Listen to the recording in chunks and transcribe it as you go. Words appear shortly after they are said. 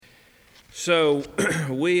So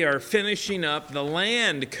we are finishing up the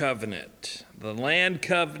land covenant. The land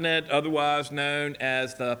covenant, otherwise known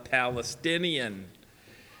as the Palestinian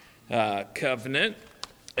covenant.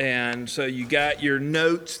 And so you got your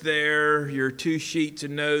notes there, your 2 sheets of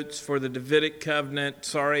notes for the Davidic covenant.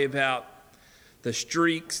 Sorry about the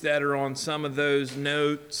streaks that are on some of those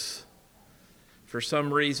notes. For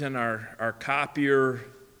some reason, our copier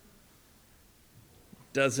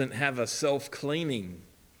doesn't have a self-cleaning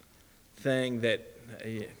thing that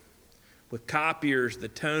with copiers, the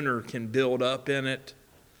toner can build up in it,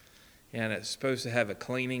 and it's supposed to have a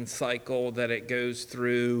cleaning cycle that it goes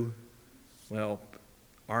through. Well,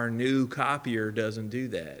 our new copier doesn't do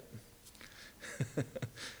that.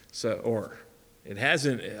 Or it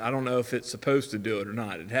hasn't, I don't know if it's supposed to do it or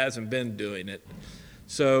not. It hasn't been doing it.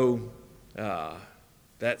 So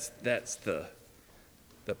that's the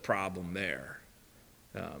problem there.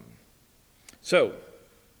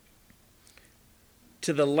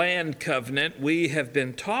 To the land covenant, we have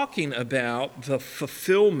been talking about the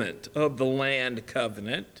fulfillment of the land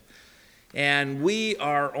covenant, and we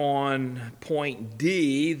are on point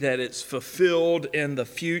D, that it's fulfilled in the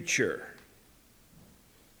future.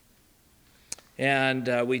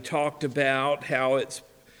 And we talked about how it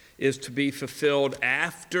is to be fulfilled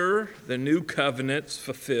after the new covenant's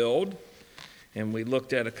fulfilled, and we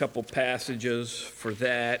looked at a couple passages for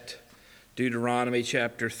that. Deuteronomy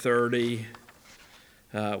chapter 30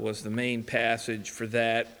 was the main passage for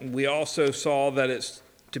that. We also saw that it's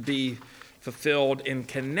to be fulfilled in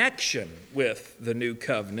connection with the new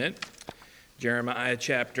covenant. Jeremiah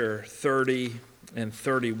chapter 30 and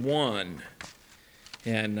 31.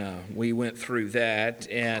 And we went through that.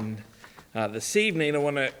 And this evening I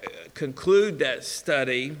want to conclude that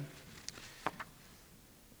study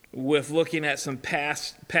with looking at some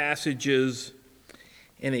passages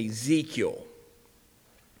in Ezekiel.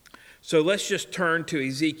 So let's just turn to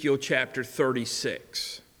Ezekiel chapter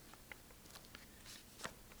 36.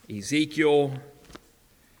 Ezekiel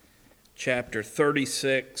chapter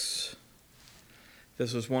 36.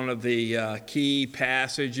 This is one of the key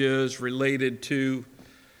passages related to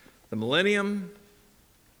the millennium,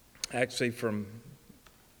 actually from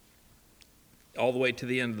all the way to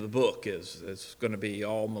the end of the book is going to be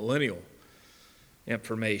all millennial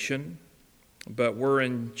information. But we're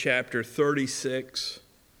in chapter 36.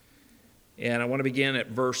 And I want to begin at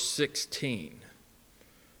verse 16.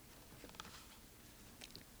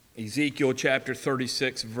 Ezekiel chapter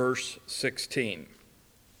 36, verse 16.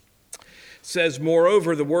 It says,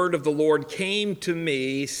 "Moreover, the word of the Lord came to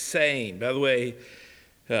me, saying," by the way,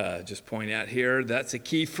 just point out here, that's a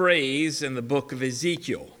key phrase in the book of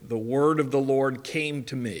Ezekiel. The word of the Lord came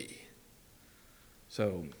to me.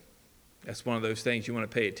 So that's one of those things you want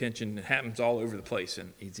to pay attention. It happens all over the place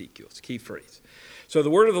in Ezekiel. It's a key phrase. "So the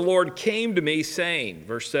word of the Lord came to me, saying,"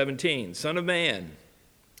 verse 17, "Son of man,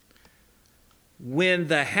 when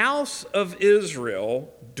the house of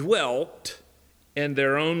Israel dwelt in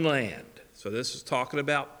their own land," so this is talking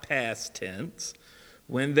about past tense,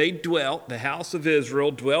 "when they dwelt, the house of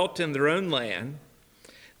Israel dwelt in their own land,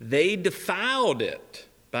 they defiled it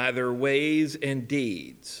by their ways and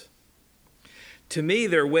deeds. To me,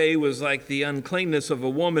 their way was like the uncleanness of a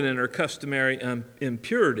woman in her customary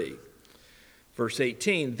impurity." Verse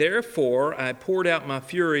 18, "Therefore I poured out my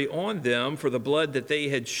fury on them for the blood that they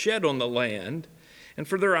had shed on the land, and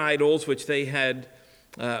for their idols which they had,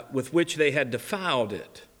 with which they had defiled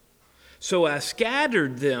it. So I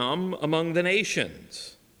scattered them among the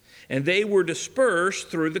nations, and they were dispersed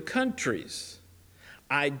through the countries.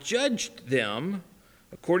 I judged them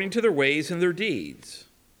according to their ways and their deeds.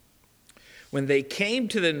 When they came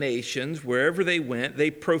to the nations, wherever they went, they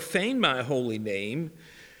profaned my holy name,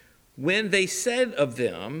 when they said of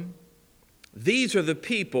them, 'These are the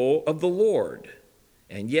people of the Lord,'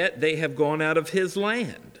 and yet they have gone out of his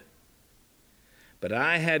land. But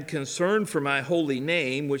I had concern for my holy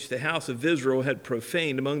name, which the house of Israel had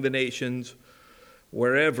profaned among the nations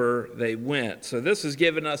wherever they went." So this has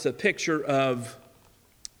given us a picture of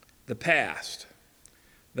the past,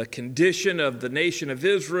 the condition of the nation of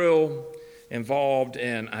Israel involved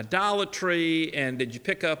in idolatry. And did you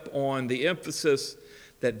pick up on the emphasis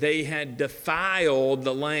that they had defiled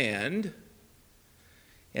the land,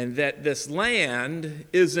 and that this land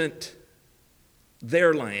isn't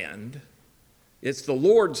their land, it's the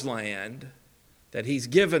Lord's land that he's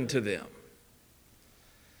given to them.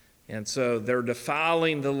 And so they're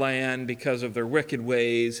defiling the land because of their wicked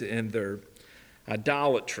ways and their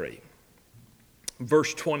idolatry.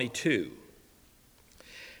 Verse 22,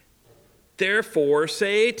 "Therefore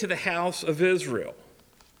say to the house of Israel,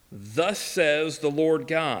 'Thus says the Lord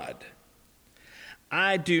God,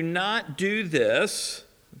 I do not do this,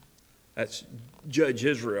 that's judge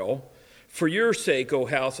Israel, for your sake, O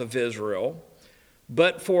house of Israel,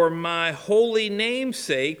 but for my holy name's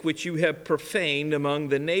sake, which you have profaned among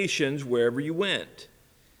the nations wherever you went.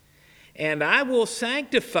 And I will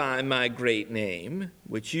sanctify my great name,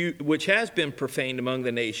 which has been profaned among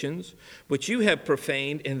the nations, which you have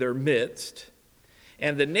profaned in their midst.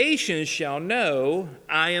 And the nations shall know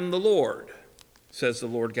I am the Lord, says the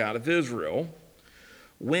Lord God of Israel,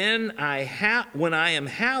 when I am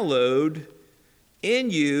hallowed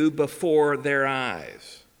in you before their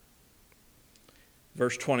eyes.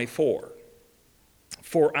 Verse 24,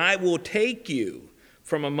 for I will take you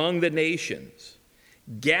from among the nations,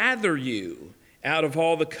 gather you out of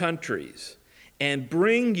all the countries, and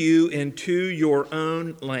bring you into your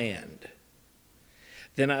own land.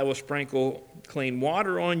 Then I will sprinkle clean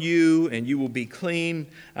water on you, and you will be clean.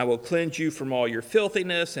 I will cleanse you from all your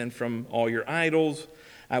filthiness and from all your idols.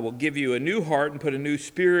 I will give you a new heart and put a new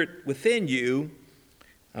spirit within you.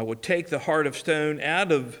 I will take the heart of stone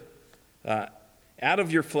out of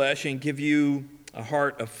your flesh and give you a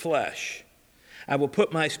heart of flesh. I will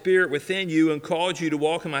put my spirit within you and cause you to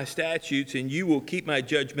walk in my statutes, and you will keep my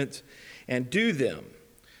judgments and do them.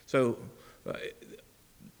 So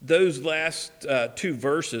those last two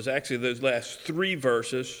verses, actually those last three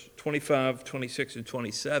verses, 25, 26, and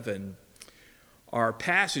 27, are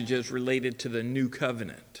passages related to the new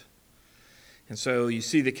covenant. And so you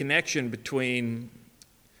see the connection between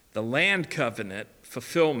the land covenant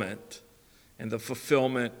fulfillment and the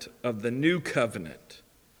fulfillment of the new covenant.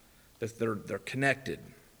 They're connected.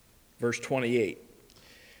 Verse 28.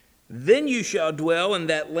 Then you shall dwell in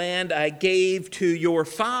that land I gave to your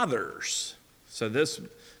fathers. So this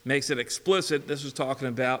makes it explicit. This is talking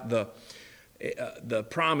about the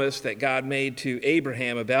promise that God made to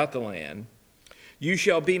Abraham about the land. You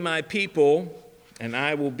shall be my people, and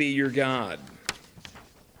I will be your God.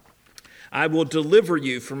 I will deliver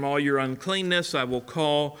you from all your uncleanness. I will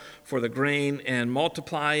call for the grain and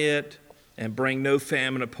multiply it, and bring no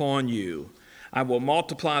famine upon you. I will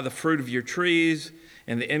multiply the fruit of your trees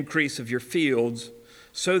and the increase of your fields,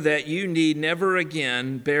 so that you need never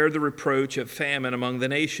again bear the reproach of famine among the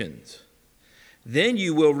nations. Then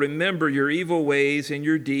you will remember your evil ways and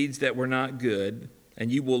your deeds that were not good, and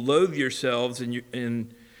you will loathe yourselves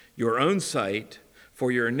in your own sight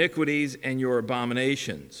for your iniquities and your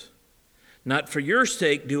abominations. Not for your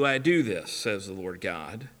sake do I do this, says the Lord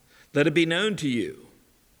God. Let it be known to you.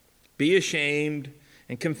 Be ashamed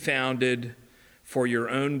and confounded for your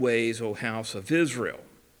own ways, O house of Israel.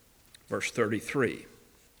 Verse 33.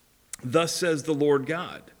 Thus says the Lord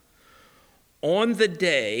God, on the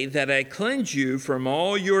day that I cleanse you from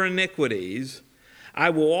all your iniquities, I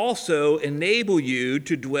will also enable you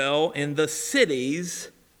to dwell in the cities,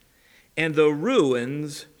 and the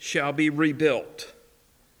ruins shall be rebuilt.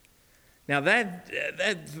 Now that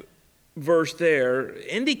verse there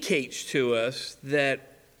indicates to us that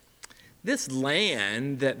this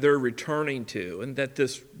land that they're returning to, and that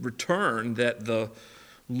this return that the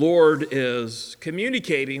Lord is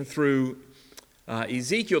communicating through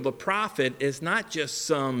Ezekiel the prophet, is not just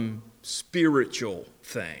some spiritual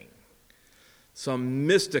thing, some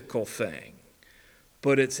mystical thing,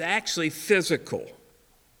 but it's actually physical.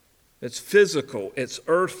 It's physical, it's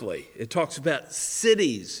earthly. It talks about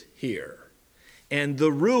cities here and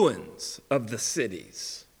the ruins of the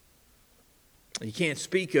cities. You can't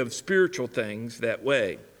speak of spiritual things that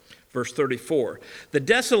way. Verse 34, the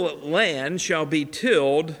desolate land shall be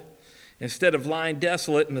tilled instead of lying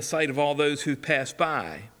desolate in the sight of all those who pass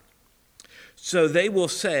by. So they will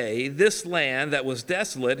say, this land that was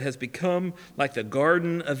desolate has become like the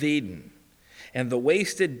Garden of Eden, and the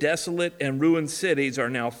wasted, desolate, and ruined cities are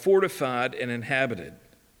now fortified and inhabited.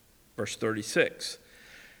 Verse 36,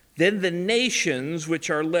 then the nations which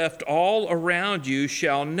are left all around you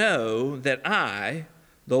shall know that I,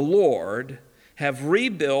 the Lord, have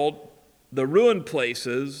rebuilt the ruined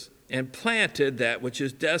places and planted that which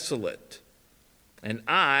is desolate. And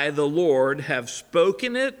I, the Lord, have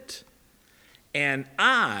spoken it, and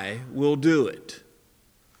I will do it.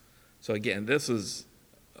 So again, this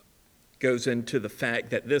goes into the fact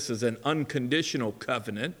that this is an unconditional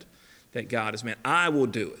covenant that God has made. I will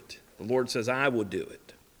do it. The Lord says, I will do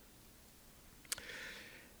it.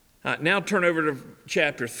 Now turn over to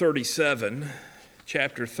chapter 37.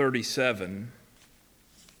 Chapter 37.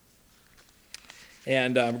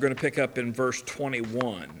 And we're going to pick up in verse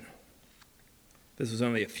 21. This is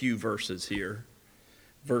only a few verses here.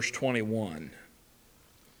 Verse 21.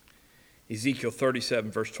 Ezekiel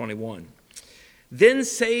 37, verse 21. Then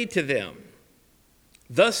say to them,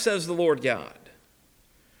 thus says the Lord God,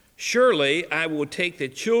 Surely I will take the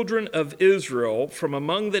children of Israel from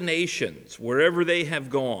among the nations, wherever they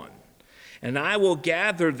have gone, and I will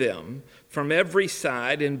gather them from every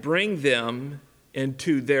side and bring them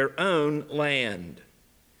into their own land.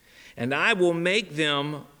 And I will make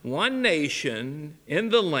them one nation in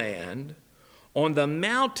the land on the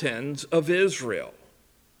mountains of Israel,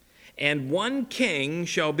 and one king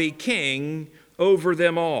shall be king over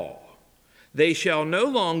them all. They shall no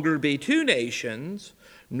longer be two nations,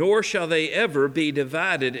 nor shall they ever be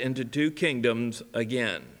divided into two kingdoms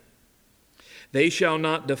again. They shall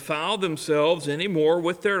not defile themselves any more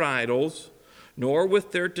with their idols, nor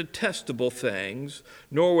with their detestable things,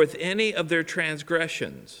 nor with any of their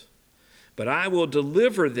transgressions. But I will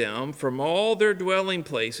deliver them from all their dwelling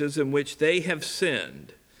places in which they have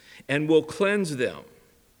sinned, and will cleanse them.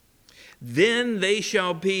 Then they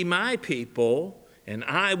shall be my people, and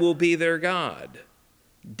I will be their God.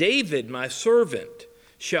 David, my servant,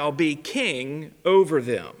 shall be king over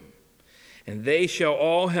them, and they shall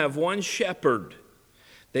all have one shepherd.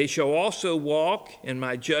 They shall also walk in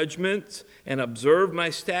my judgments and observe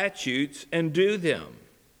my statutes and do them.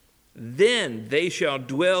 Then they shall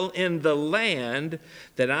dwell in the land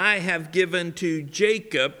that I have given to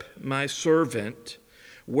Jacob, my servant,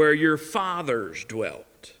 where your fathers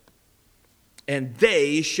dwelt. And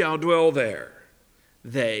they shall dwell there,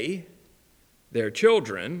 they, their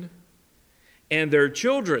children, and their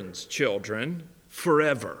children's children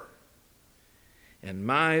forever. And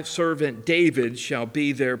my servant David shall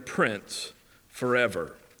be their prince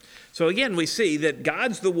forever. So again, we see that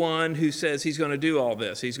God's the one who says he's going to do all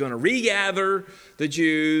this. He's going to regather the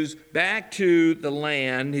Jews back to the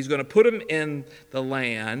land. He's going to put them in the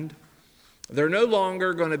land. They're no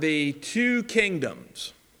longer going to be two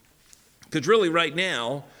kingdoms. Because really right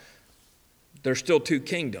now, there's still two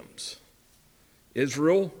kingdoms.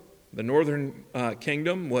 Israel, the northern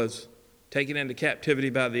kingdom, was taken into captivity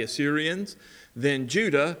by the Assyrians. Then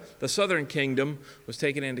Judah, the southern kingdom, was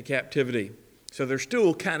taken into captivity. So there's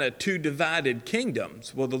still kind of two divided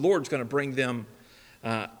kingdoms. Well, the Lord's going to bring them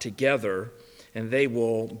together, and they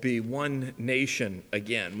will be one nation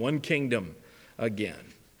again, one kingdom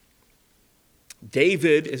again.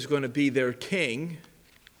 David is going to be their king,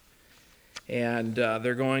 and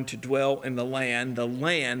they're going to dwell in the land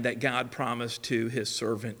that God promised to his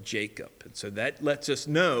servant Jacob. And so that lets us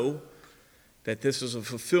know that this is a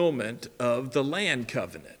fulfillment of the land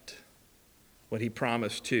covenant, what he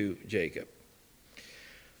promised to Jacob.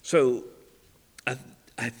 So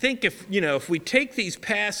I think if we take these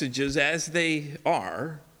passages as they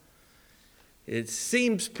are, it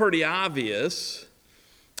seems pretty obvious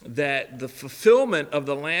that the fulfillment of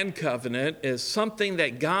the land covenant is something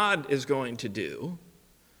that God is going to do.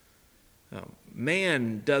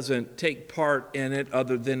 Man doesn't take part in it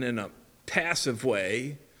other than in a passive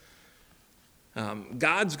way.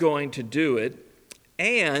 God's going to do it,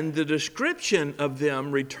 and the description of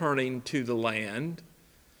them returning to the land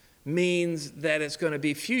means that it's going to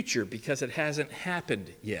be future because it hasn't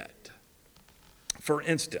happened yet. For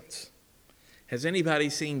instance, has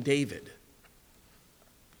anybody seen David?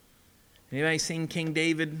 Anybody seen King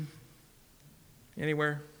David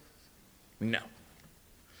anywhere? No.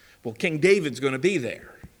 Well, King David's going to be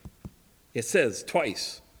there. It says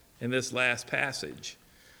twice in this last passage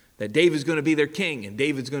that David's going to be their king and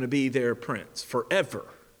David's going to be their prince forever.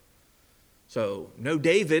 So no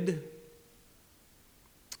David,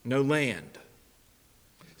 no land.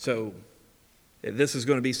 So this is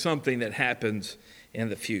going to be something that happens in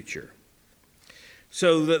the future.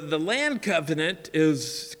 So the land covenant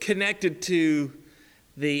is connected to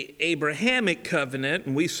the Abrahamic covenant,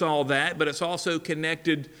 and we saw that, but it's also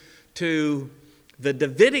connected to the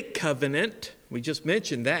Davidic covenant. We just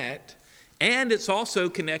mentioned that. And it's also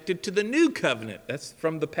connected to the new covenant. That's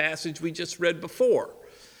from the passage we just read before.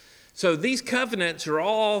 So these covenants are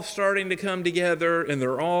all starting to come together, and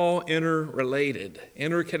they're all interrelated,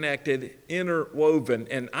 interconnected, interwoven.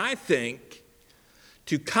 And I think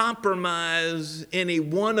to compromise any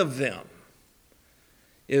one of them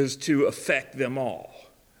is to affect them all.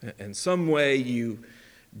 In some way, you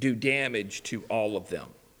do damage to all of them.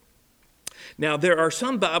 Now, there are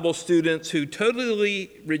some Bible students who totally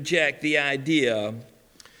reject the idea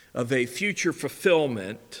of a future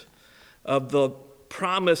fulfillment of the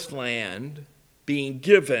promised land being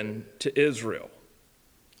given to Israel.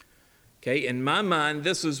 Okay, in my mind,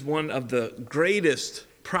 this is one of the greatest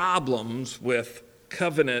problems with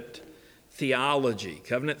covenant theology.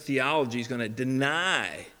 Covenant theology is going to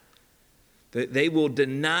deny that they will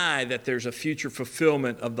deny that there's a future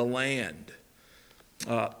fulfillment of the land.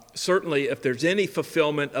 Certainly, if there's any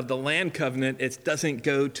fulfillment of the land covenant, it doesn't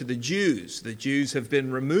go to the Jews. The Jews have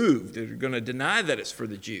been removed. They're going to deny that it's for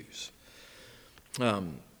the Jews.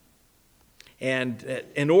 And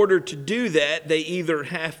in order to do that, they either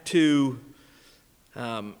have to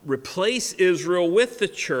replace Israel with the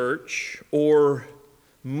church or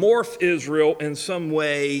morph Israel in some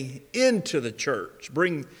way into the church,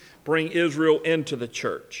 bring Israel into the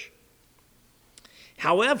church.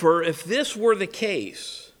 However, if this were the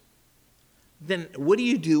case, then what do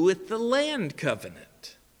you do with the land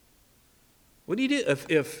covenant? What do you do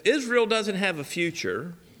if Israel doesn't have a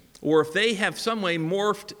future, or if they have some way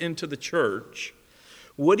morphed into the church?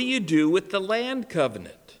 What do you do with the land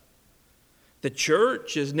covenant? The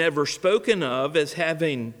church is never spoken of as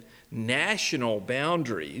having national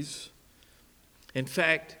boundaries. In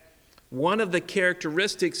fact, one of the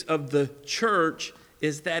characteristics of the church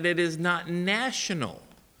is that it is not national.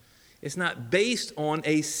 It's not based on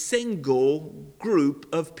a single group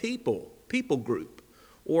of people group,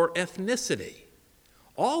 or ethnicity.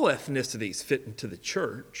 All ethnicities fit into the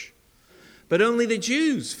church, but only the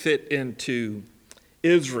Jews fit into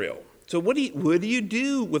Israel. So what do you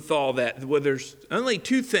do with all that? Well, there's only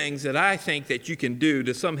two things that I think that you can do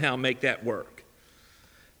to somehow make that work.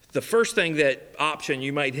 The first option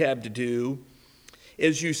you might have to do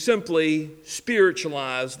is you simply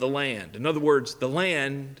spiritualize the land. In other words, the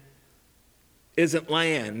land isn't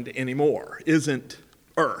land anymore, isn't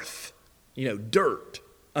earth, dirt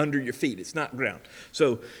under your feet. It's not ground.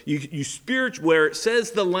 So where it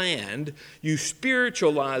says the land, you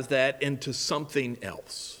spiritualize that into something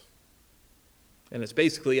else. And it's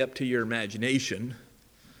basically up to your imagination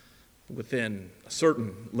within a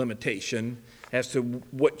certain limitation as to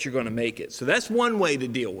what you're going to make it. So that's one way to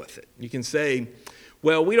deal with it. You can say,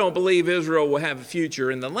 well, we don't believe Israel will have a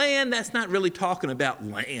future in the land. That's not really talking about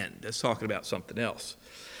land. That's talking about something else.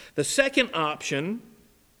 The second option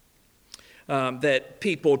that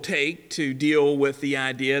people take to deal with the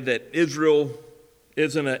idea that Israel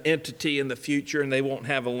isn't an entity in the future and they won't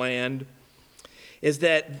have a land is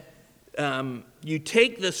that you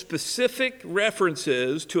take the specific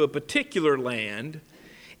references to a particular land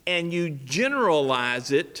and you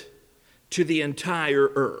generalize it to the entire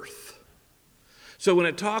earth. So when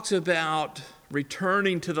it talks about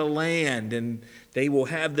returning to the land and they will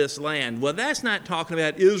have this land, well, that's not talking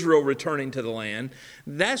about Israel returning to the land.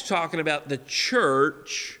 That's talking about the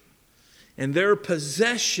church and their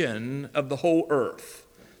possession of the whole earth.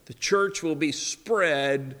 The church will be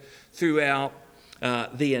spread throughout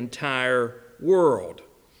the entire world.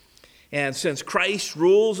 And since Christ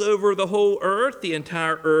rules over the whole earth, the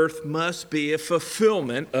entire earth must be a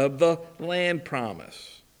fulfillment of the land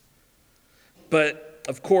promise. But,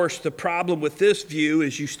 of course, the problem with this view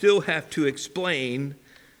is you still have to explain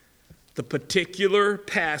the particular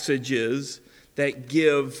passages that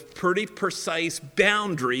give pretty precise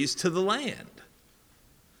boundaries to the land.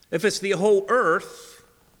 If it's the whole earth,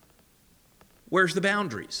 where's the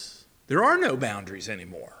boundaries? There are no boundaries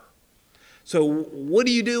anymore. So what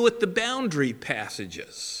do you do with the boundary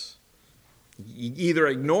passages? You either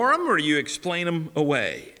ignore them or you explain them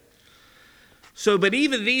away. But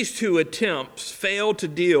even these two attempts fail to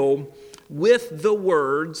deal with the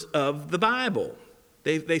words of the Bible.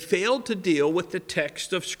 They failed to deal with the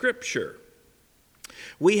text of Scripture.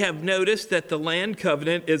 We have noticed that the land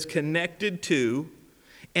covenant is connected to,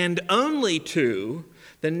 and only to,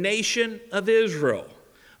 the nation of Israel,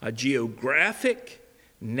 a geographic,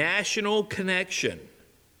 national connection.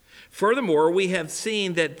 Furthermore, we have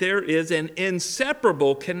seen that there is an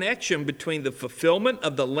inseparable connection between the fulfillment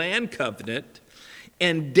of the land covenant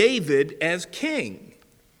and David as king,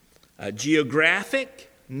 a geographic,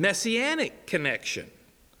 messianic connection.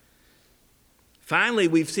 Finally,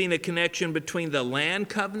 we've seen a connection between the land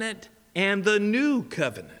covenant and the new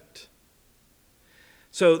covenant.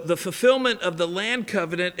 So the fulfillment of the land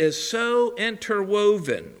covenant is so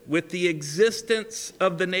interwoven with the existence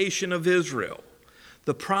of the nation of Israel,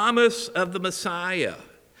 the promise of the Messiah,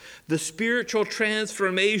 the spiritual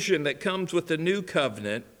transformation that comes with the new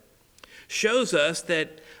covenant, shows us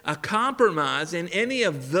that a compromise in any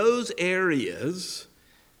of those areas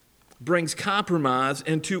brings compromise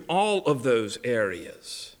into all of those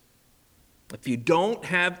areas. If you don't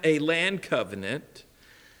have a land covenant,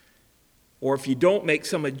 or if you don't make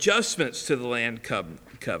some adjustments to the land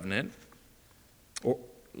covenant, or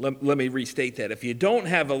let me restate that. If you don't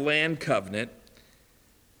have a land covenant,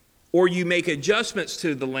 or you make adjustments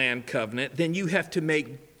to the land covenant, then you have to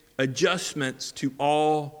make adjustments to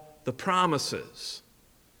all the promises.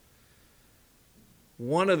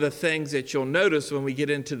 One of the things that you'll notice when we get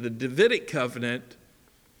into the Davidic covenant,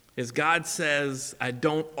 is God says, I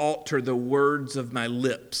don't alter the words of my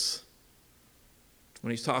lips.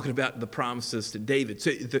 When he's talking about the promises to David. So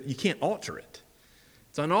you can't alter it.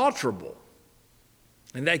 It's unalterable.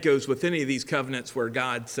 And that goes with any of these covenants where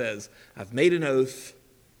God says, I've made an oath,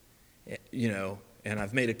 and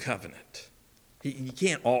I've made a covenant. You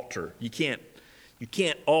can't alter. You can't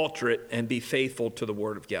alter it and be faithful to the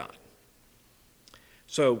word of God.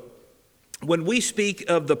 So when we speak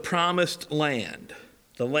of the promised land,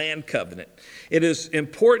 the land covenant, it is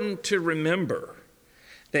important to remember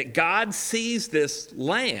that God sees this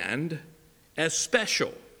land as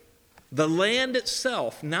special. The land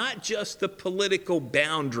itself, not just the political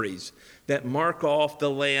boundaries that mark off the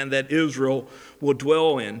land that Israel will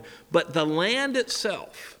dwell in, but the land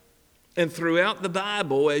itself. And throughout the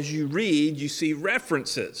Bible, as you read, you see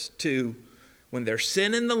references to when there's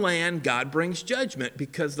sin in the land, God brings judgment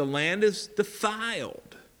because the land is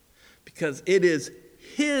defiled, because it is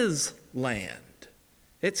his land.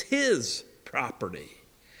 It's his property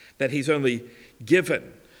that he's only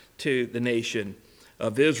given to the nation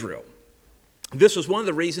of Israel. This was one of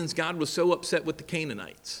the reasons God was so upset with the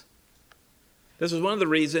Canaanites. This is one of the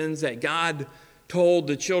reasons that God told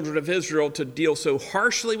the children of Israel to deal so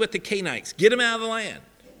harshly with the Canaanites. Get them out of the land.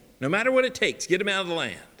 No matter what it takes, get them out of the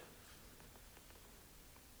land.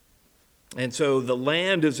 And so the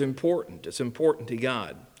land is important. It's important to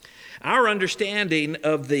God. Our understanding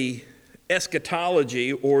of the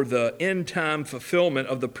eschatology or the end time fulfillment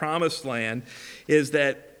of the promised land is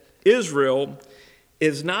that Israel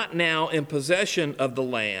is not now in possession of the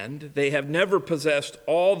land. They have never possessed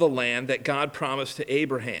all the land that God promised to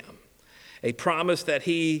Abraham, a promise that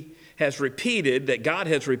he has repeated, that God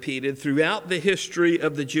has repeated throughout the history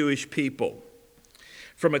of the Jewish people.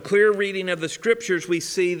 From a clear reading of the scriptures, we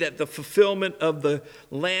see that the fulfillment of the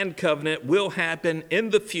land covenant will happen in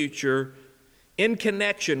the future in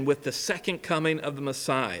connection with the second coming of the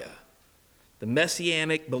Messiah, the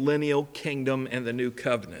messianic millennial kingdom and the new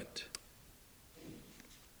covenant.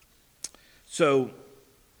 So,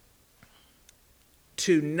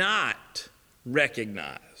 to not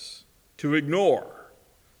recognize, to ignore,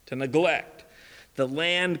 to neglect the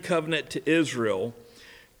land covenant to Israel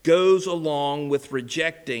goes along with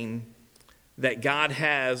rejecting that God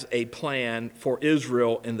has a plan for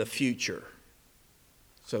Israel in the future.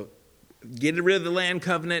 So, getting rid of the land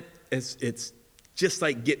covenant, it's just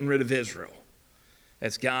like getting rid of Israel.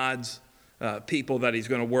 That's God's people that he's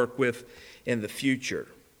going to work with in the future.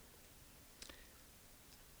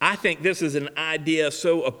 I think this is an idea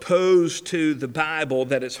so opposed to the Bible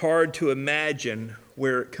that it's hard to imagine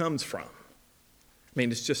where it comes from. I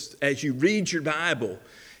mean, it's just, as you read your Bible,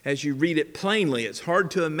 as you read it plainly, it's hard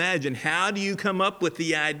to imagine how do you come up with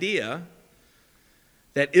the idea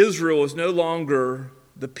that Israel is no longer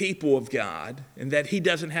the people of God and that he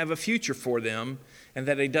doesn't have a future for them and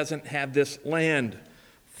that he doesn't have this land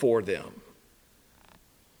for them.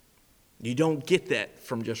 You don't get that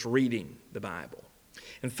from just reading the Bible.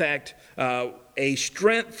 In fact, a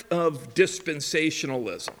strength of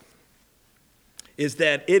dispensationalism is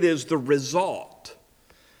that it is the result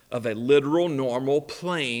of a literal, normal,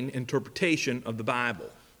 plain interpretation of the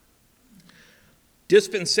Bible.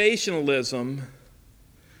 Dispensationalism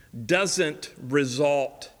doesn't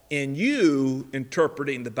result in you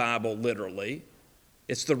interpreting the Bible literally.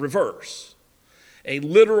 It's the reverse. A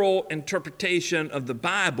literal interpretation of the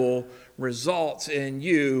Bible results in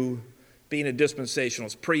you being a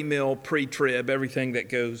dispensationalist, pre-mill, pre-trib, everything that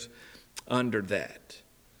goes under that.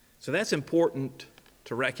 So that's important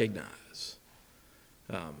to recognize.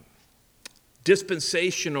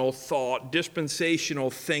 Dispensational thought, dispensational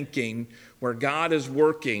thinking, where God is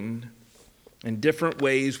working in different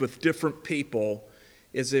ways with different people,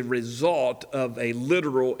 is a result of a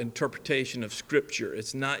literal interpretation of Scripture.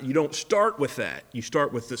 It's not, you don't start with that. You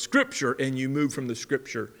start with the Scripture and you move from the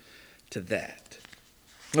Scripture to that.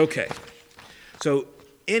 Okay. So,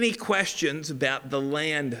 any questions about the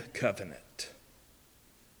land covenant?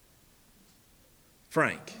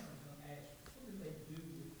 Frank?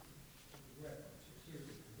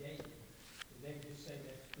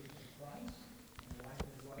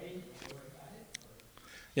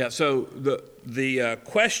 Yeah, so the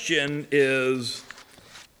question is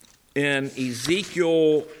in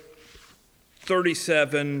Ezekiel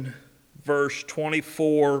 37, verse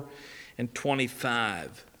 24 and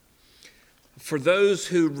 25. For those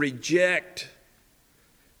who reject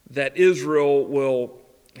that Israel will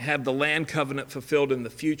have the land covenant fulfilled in the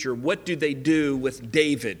future, what do they do with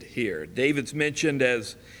David here? David's mentioned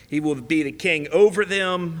as he will be the king over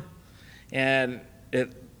them, and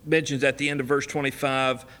it mentions at the end of verse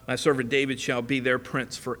 25, my servant David shall be their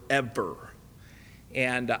prince forever.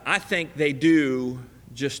 And I think they do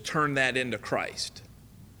just turn that into Christ.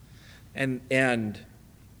 And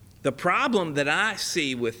the problem that I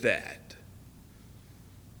see with that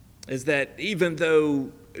is that even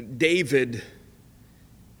though David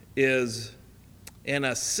is, in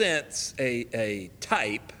a sense, a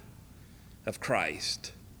type of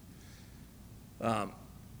Christ, I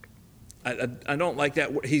don't like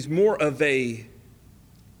that word. He's more of a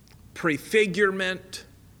prefigurement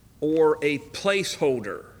or a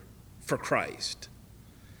placeholder for Christ.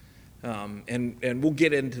 And we'll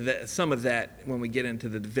get into that, some of that when we get into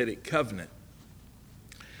the Davidic covenant.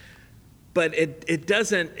 But it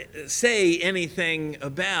doesn't say anything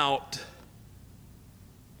about,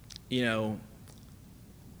 a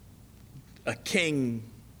king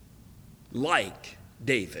like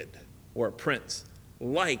David or a prince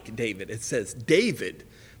like David. It says, David,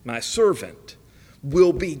 my servant,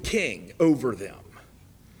 will be king over them.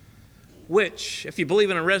 Which, if you believe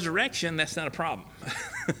in a resurrection, that's not a problem.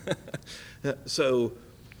 So,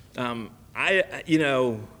 I'm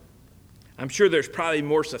sure there's probably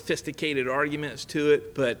more sophisticated arguments to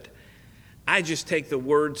it, but I just take the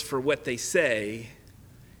words for what they say.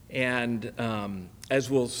 And as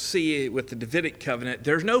we'll see with the Davidic covenant,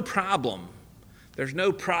 there's no problem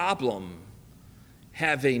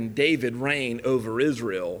having David reign over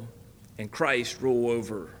Israel and Christ rule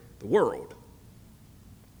over the world.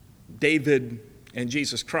 David and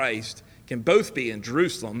Jesus Christ can both be in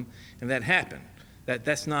Jerusalem, and that happened.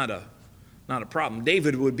 That's not a problem.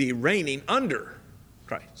 David would be reigning under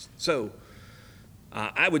Christ. So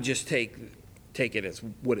I would just take it as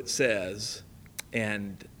what it says,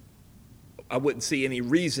 and I wouldn't see any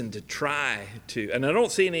reason to try to, and I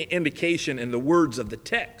don't see any indication in the words of the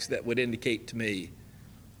text that would indicate to me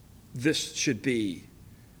this should be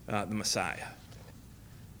the Messiah.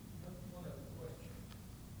 One other question.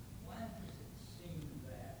 Why does it seem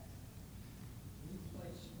that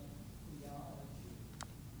replacement theology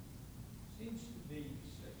seems to be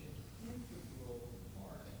such an integral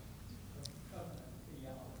part of covenant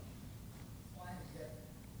theology? Why is it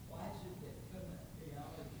that covenant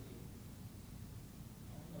theology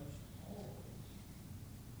almost always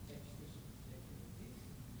takes this particular view?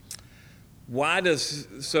 Why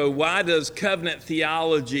does covenant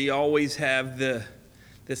theology always have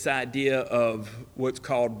this idea of what's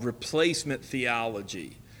called replacement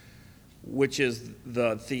theology, which is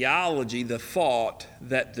the theology, the thought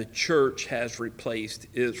that the church has replaced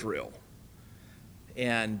Israel?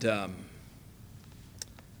 And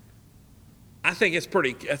I think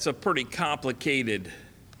it's a pretty complicated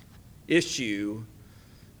issue.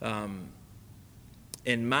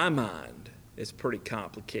 In my mind, it's pretty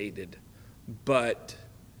complicated. But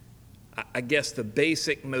I guess the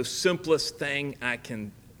basic, most simplest thing I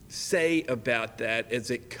can say about that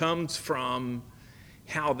is it comes from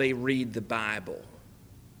how they read the Bible.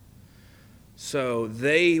 So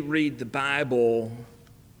they read the Bible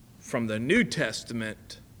from the New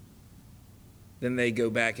Testament, then they go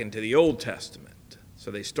back into the Old Testament.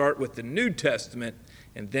 So they start with the New Testament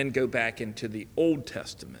and then go back into the Old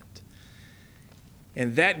Testament.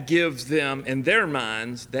 And that gives them, in their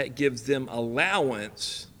minds, that gives them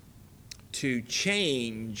allowance to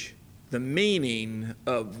change the meaning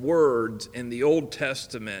of words in the Old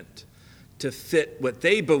Testament to fit what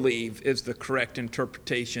they believe is the correct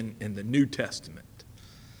interpretation in the New Testament.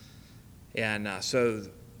 And so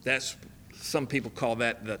that's, some people call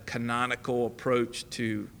that the canonical approach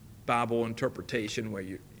to Bible interpretation, where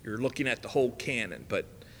you're looking at the whole canon, but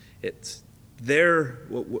it's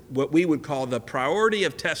what we would call the priority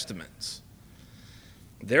of testaments.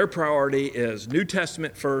 Their priority is New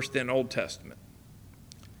Testament first, then Old Testament.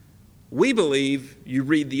 We believe you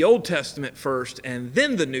read the Old Testament first and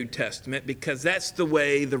then the New Testament, because that's the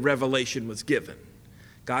way the revelation was given.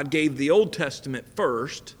 God gave the Old Testament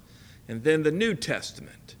first and then the New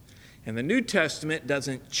Testament. And the New Testament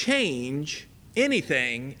doesn't change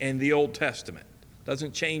anything in the Old Testament.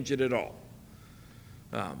 Doesn't change it at all.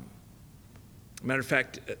 Matter of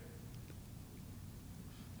fact,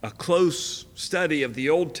 a close study of the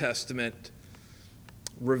Old Testament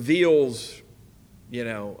reveals,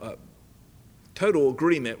 total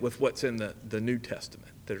agreement with what's in the New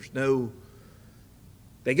Testament.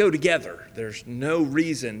 They go together. There's no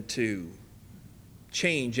reason to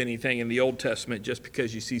change anything in the Old Testament just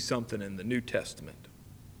because you see something in the New Testament.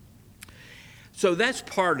 So that's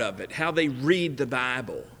part of it, how they read the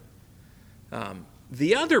Bible.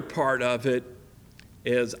 The other part of it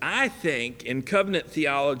is, I think, in covenant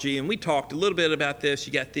theology, and we talked a little bit about this,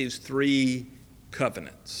 you got these three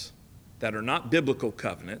covenants that are not biblical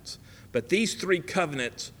covenants, but these three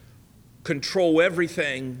covenants control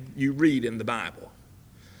everything you read in the Bible.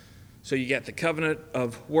 So you got the covenant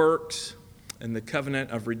of works and the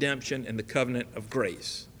covenant of redemption and the covenant of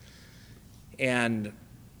grace. And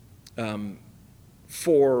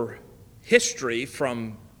for history,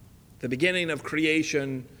 from the beginning of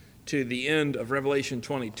creation to the end of Revelation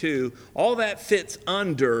 22, all that fits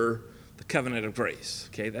under the covenant of grace.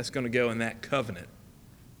 Okay, that's going to go in that covenant.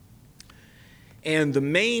 And the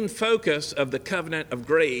main focus of the covenant of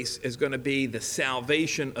grace is going to be the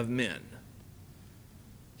salvation of men.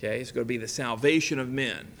 Okay, it's going to be the salvation of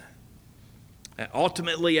men.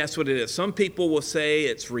 Ultimately, that's what it is. Some people will say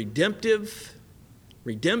it's redemptive.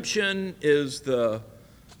 Redemption is the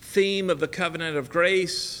theme of the covenant of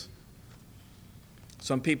grace.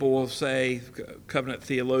 Some people will say, covenant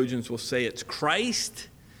theologians will say it's Christ.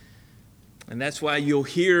 And that's why you'll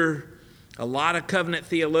hear a lot of covenant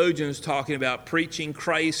theologians talking about preaching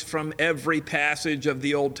Christ from every passage of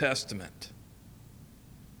the Old Testament.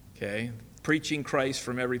 Okay? Preaching Christ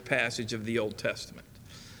from every passage of the Old Testament.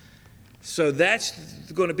 So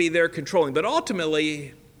that's going to be their controlling. But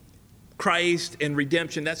ultimately, Christ and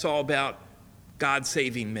redemption, that's all about God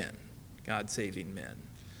saving men. God saving men.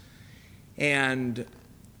 And,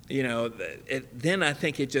 then I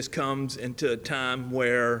think it just comes into a time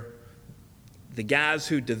where the guys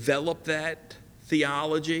who develop that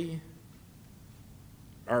theology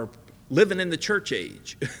are living in the church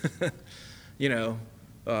age. You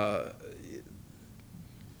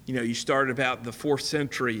start about the 4th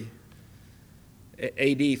century, AD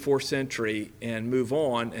 4th century, and move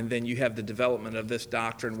on, and then you have the development of this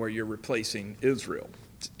doctrine where you're replacing Israel.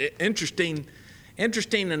 Interesting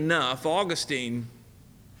enough, Augustine,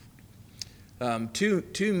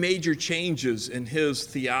 two major changes in his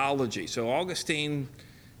theology. So Augustine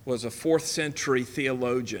was a 4th century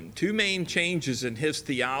theologian. Two main changes in his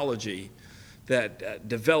theology that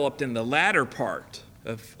developed in the latter part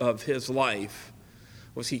of his life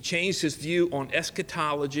was he changed his view on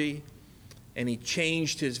eschatology and he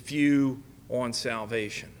changed his view on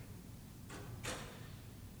salvation.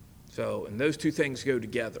 So, and those two things go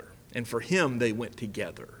together. And for him, they went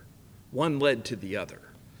together. One led to the other.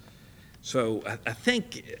 So I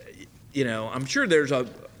think, I'm sure there's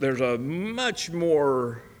a much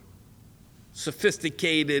more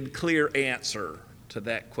sophisticated, clear answer to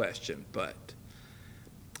that question. But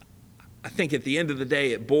I think at the end of the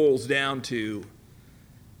day, it boils down to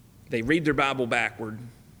they read their Bible backward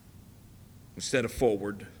instead of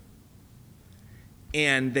forward.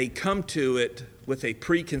 And they come to it with a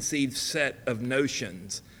preconceived set of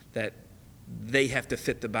notions that they have to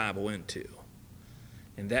fit the Bible into.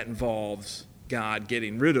 And that involves God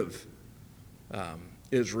getting rid of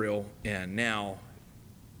Israel, and now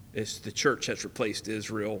it's the church has replaced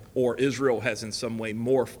Israel, or Israel has in some way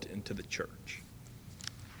morphed into the church.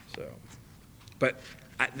 So, but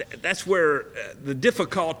that's where the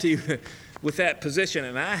difficulty with that position,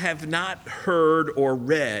 and I have not heard or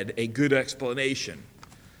read a good explanation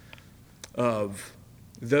of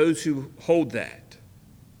those who hold that,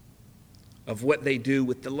 of what they do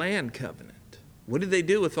with the land covenant. What did they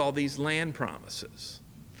do with all these land promises?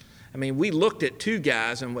 I mean, we looked at two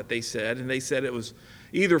guys and what they said, and they said it was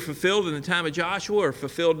either fulfilled in the time of Joshua or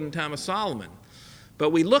fulfilled in the time of Solomon. But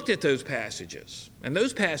we looked at those passages, and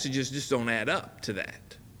those passages just don't add up to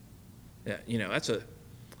that.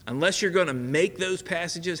 Unless you're going to make those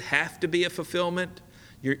passages have to be a fulfillment,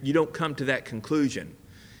 you don't come to that conclusion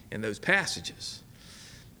in those passages.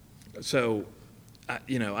 So,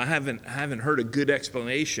 I haven't heard a good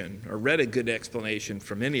explanation or read a good explanation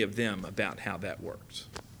from any of them about how that works.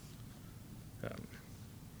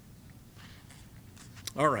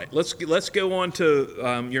 All right, let's go on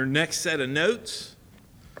to your next set of notes.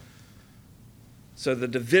 So the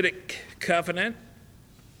Davidic covenant,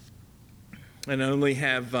 and only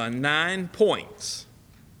have 9 points,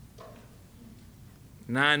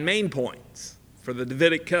 9 main points for the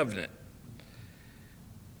Davidic covenant.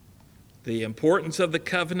 The importance of the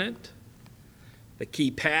covenant, the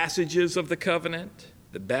key passages of the covenant,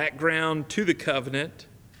 the background to the covenant,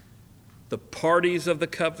 the parties of the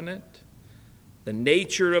covenant, the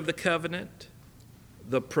nature of the covenant,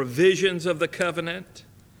 the provisions of the covenant,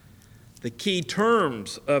 the key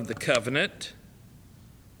terms of the covenant,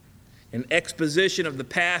 an exposition of the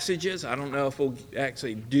passages. I don't know if we'll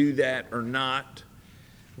actually do that or not.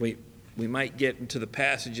 We might get into the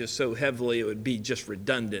passages so heavily it would be just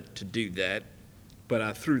redundant to do that, but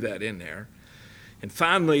I threw that in there. And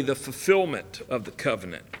finally, the fulfillment of the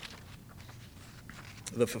covenant.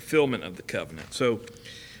 The fulfillment of the covenant. So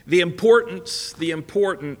the importance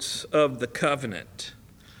of the covenant.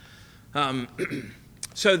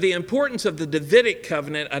 So the importance of the Davidic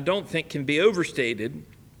covenant, I don't think, can be overstated.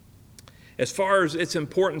 As far as its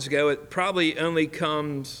importance go, it probably only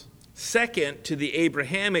comes second to the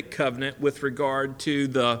Abrahamic covenant with regard to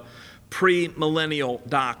the premillennial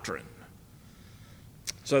doctrine.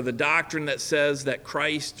 So the doctrine that says that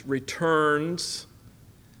Christ returns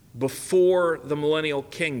before the millennial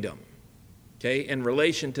kingdom. Okay, in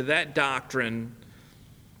relation to that doctrine,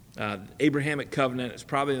 Abrahamic covenant is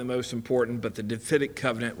probably the most important, but the Davidic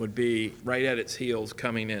covenant would be right at its heels,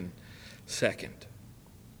 coming in second.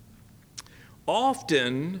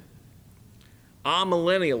 Often,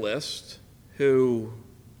 amillennialists who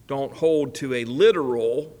don't hold to a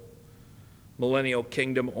literal millennial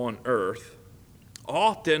kingdom on earth,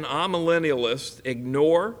 often amillennialists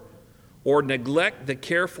ignore or neglect the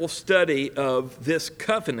careful study of this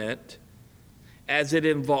covenant as it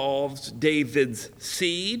involves David's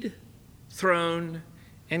seed, throne,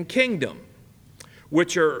 and kingdom,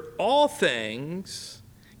 which are all things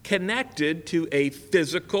connected to a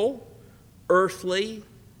physical, earthly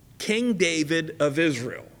King David of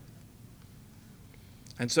Israel.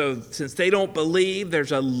 And so, since they don't believe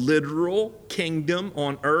there's a literal kingdom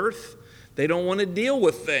on earth, they don't want to deal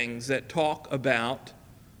with things that talk about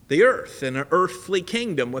the earth and an earthly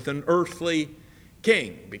kingdom with an earthly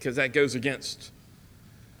king, because that goes against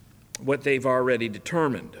what they've already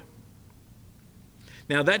determined.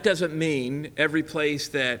 Now, that doesn't mean every place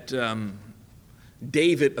that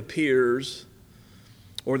David appears,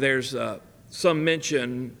 or there's some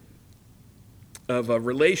mention of a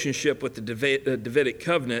relationship with the Davidic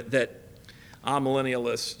covenant, that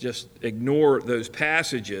amillennialists just ignore those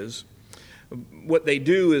passages. What they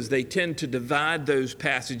do is they tend to divide those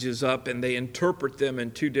passages up and they interpret them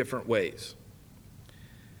in two different ways.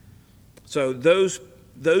 So those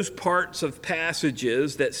parts of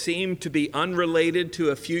passages that seem to be unrelated to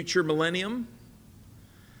a future millennium,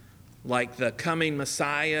 like the coming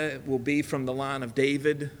Messiah will be from the line of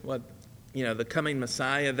David, the coming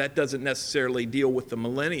Messiah, that doesn't necessarily deal with the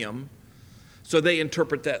millennium, so they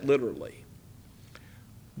interpret that literally.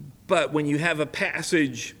 But when you have a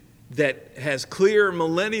passage that has clear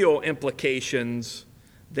millennial implications,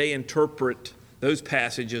 they interpret those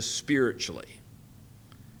passages spiritually.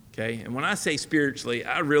 Okay? And when I say spiritually,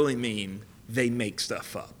 I really mean they make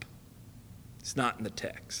stuff up. It's not in the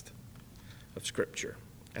text of Scripture.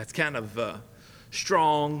 That's kind of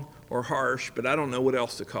strong or harsh, but I don't know what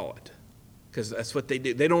else to call it, because that's what they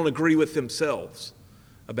do. They don't agree with themselves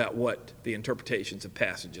about what the interpretations of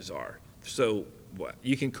passages are. So what?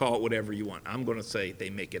 You can call it whatever you want. I'm going to say they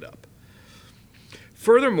make it up.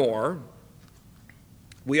 Furthermore,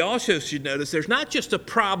 we also should notice there's not just a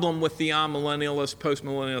problem with the amillennialists,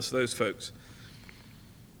 postmillennialists, those folks.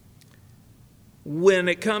 When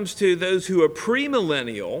it comes to those who are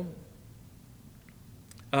premillennial,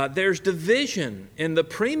 there's division in the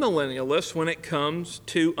premillennialists when it comes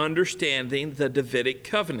to understanding the Davidic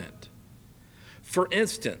covenant. For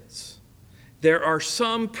instance, there are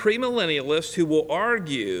some premillennialists who will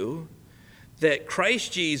argue that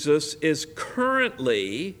Christ Jesus is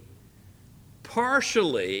currently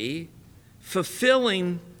partially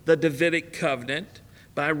fulfilling the Davidic covenant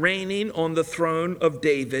by reigning on the throne of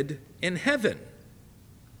David in heaven.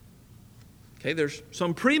 Okay, there's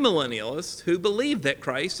some premillennialists who believe that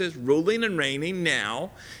Christ is ruling and reigning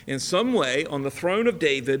now in some way on the throne of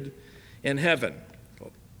David in heaven.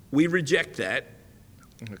 We reject that.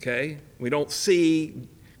 Okay, we don't see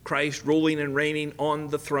Christ ruling and reigning on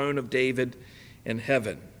the throne of David in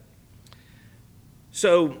heaven.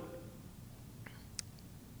 So,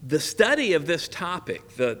 the study of this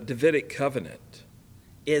topic, the Davidic covenant,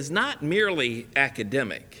 is not merely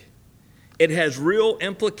academic. It has real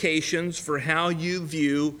implications for how you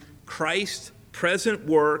view Christ's present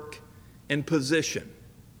work and position.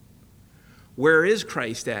 Where is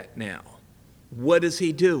Christ at now? What is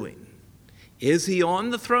he doing? Is he on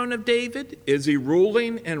the throne of David? Is he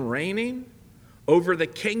ruling and reigning over the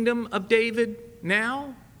kingdom of David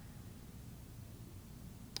now?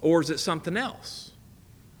 Or is it something else?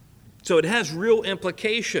 So it has real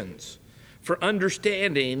implications for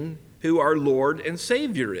understanding who our Lord and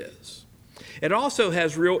Savior is. It also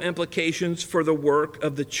has real implications for the work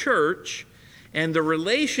of the church and the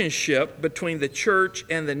relationship between the church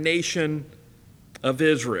and the nation of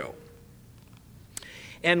Israel.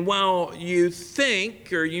 And while you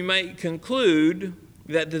think, or you might conclude,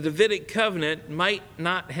 that the Davidic covenant might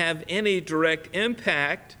not have any direct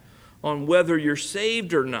impact on whether you're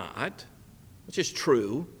saved or not, which is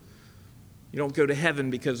true. You don't go to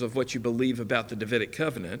heaven because of what you believe about the Davidic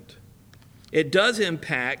covenant. It does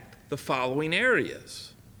impact the following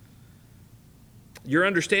areas. Your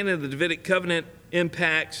understanding of the Davidic covenant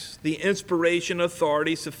impacts the inspiration,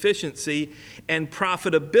 authority, sufficiency, and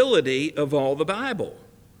profitability of all the Bible.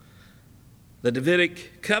 The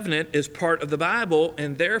Davidic covenant is part of the Bible,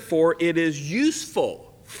 and therefore it is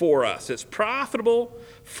useful for us. It's profitable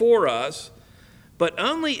for us, but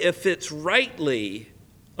only if it's rightly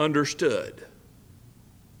understood.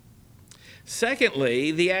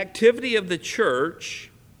 Secondly, the activity of the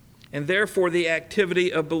church, and therefore the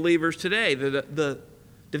activity of believers today. The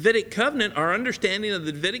Davidic covenant, our understanding of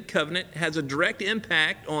the Davidic covenant has a direct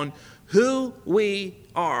impact on who we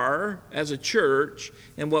are as a church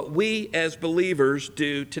and what we as believers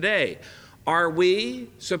do today. Are we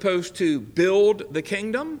supposed to build the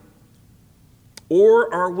kingdom,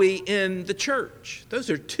 or are we in the church? Those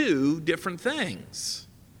are two different things.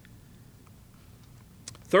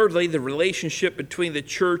 Thirdly, the relationship between the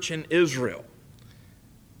church and Israel.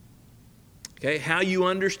 Okay, how you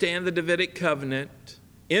understand the Davidic covenant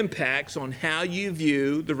impacts on how you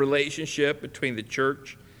view the relationship between the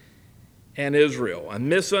church and Israel. A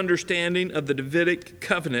misunderstanding of the Davidic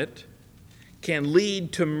covenant can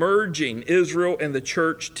lead to merging Israel and the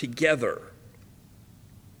church together,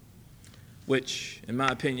 which, in my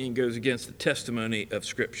opinion, goes against the testimony of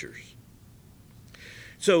Scriptures.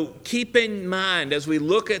 So keep in mind, as we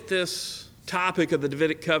look at this topic of the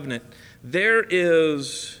Davidic covenant, there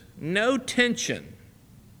is no tension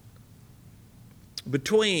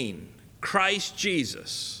between Christ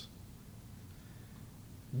Jesus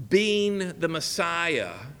being the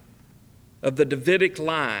Messiah of the Davidic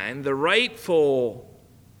line, the rightful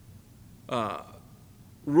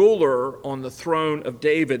ruler on the throne of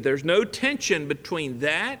David. There's no tension between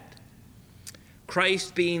that,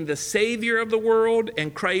 Christ being the Savior of the world,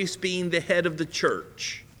 and Christ being the head of the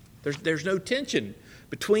church. There's no tension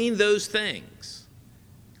between those things.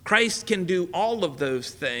 Christ can do all of those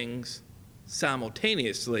things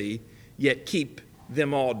simultaneously, yet keep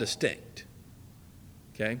them all distinct.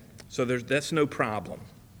 Okay? So that's no problem.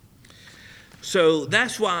 So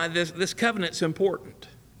that's why this covenant's important.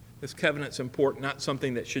 This covenant's important, not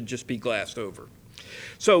something that should just be glassed over.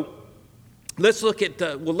 So let's look at,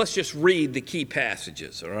 let's just read the key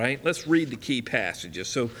passages, all right? Let's read the key passages.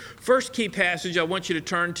 So first key passage I want you to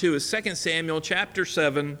turn to is 2 Samuel chapter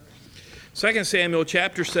 7. 2 Samuel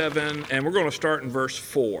chapter 7, and we're going to start in verse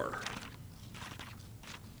 4.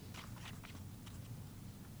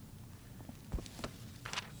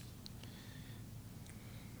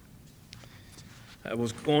 I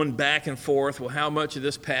was going back and forth. Well, how much of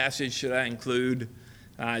this passage should I include?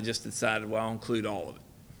 I just decided, well, I'll include all of it,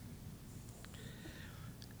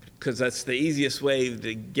 because that's the easiest way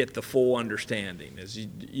to get the full understanding. Is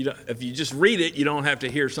if you just read it, you don't have to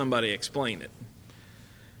hear somebody explain it.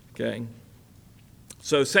 Okay?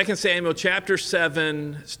 So 2 Samuel chapter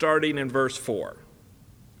 7, starting in verse 4.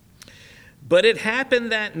 But it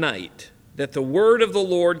happened that night that the word of the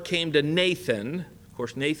Lord came to Nathan, of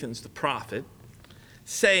course Nathan's the prophet,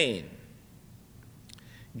 saying,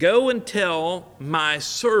 Go and tell my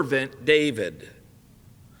servant David.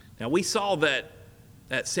 Now we saw that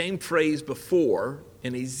same phrase before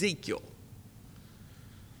in Ezekiel.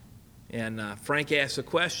 And Frank asked a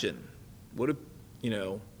question.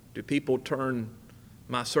 Do people turn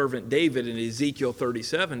my servant David in Ezekiel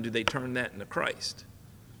 37, do they turn that into Christ?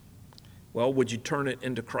 Well, would you turn it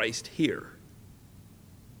into Christ here?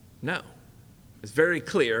 No. It's very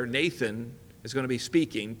clear Nathan is going to be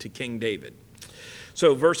speaking to King David.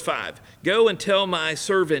 So verse 5, Go and tell my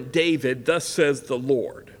servant David, thus says the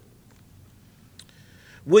Lord,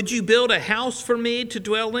 Would you build a house for me to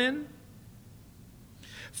dwell in?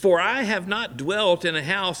 For I have not dwelt in a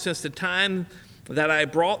house since the time that I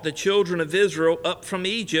brought the children of Israel up from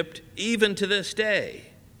Egypt, even to this day,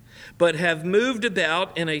 but have moved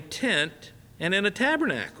about in a tent and in a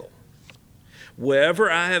tabernacle.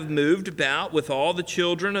 Wherever I have moved about with all the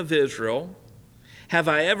children of Israel, have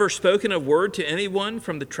I ever spoken a word to anyone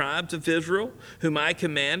from the tribes of Israel, whom I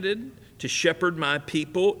commanded to shepherd my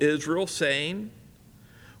people Israel, saying,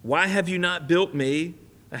 Why have you not built me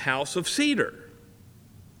a house of cedar?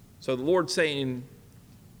 So the Lord's saying,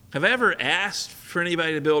 have I ever asked for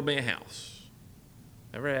anybody to build me a house?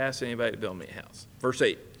 Never asked anybody to build me a house. Verse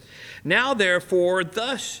 8, Now therefore,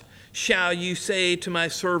 thus shall you say to my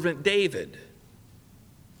servant David,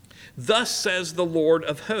 Thus says the Lord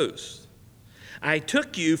of hosts, I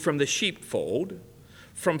took you from the sheepfold,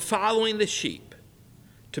 from following the sheep,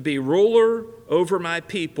 to be ruler over my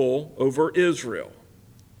people, over Israel.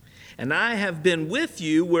 And I have been with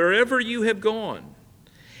you wherever you have gone,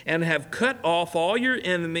 and have cut off all your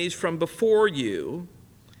enemies from before you,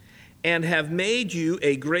 and have made you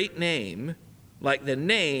a great name, like the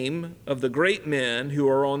name of the great men who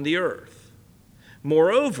are on the earth.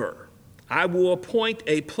 Moreover, I will appoint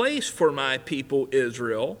a place for my people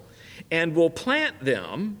Israel, and will plant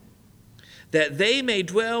them, that they may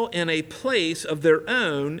dwell in a place of their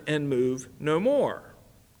own and move no more.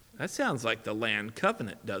 That sounds like the land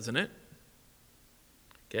covenant, doesn't it?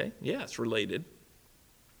 Okay, yeah, it's related.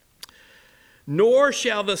 Nor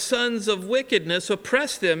shall the sons of wickedness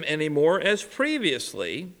oppress them anymore as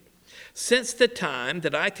previously, since the time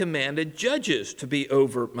that I commanded judges to be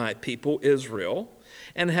over my people Israel,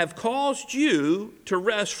 and have caused you to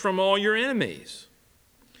rest from all your enemies.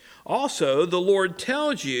 Also, the Lord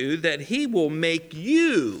tells you that he will make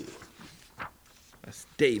you, that's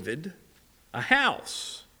David, a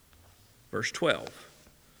house. Verse 12.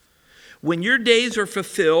 When your days are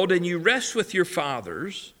fulfilled and you rest with your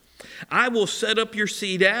fathers, I will set up your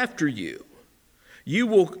seed after you,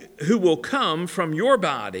 who will come from your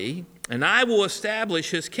body, and I will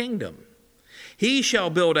establish his kingdom. He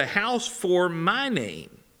shall build a house for my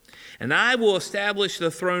name, and I will establish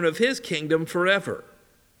the throne of his kingdom forever.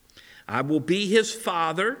 I will be his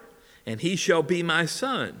father, and he shall be my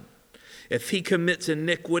son. If he commits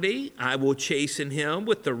iniquity, I will chasten him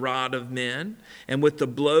with the rod of men and with the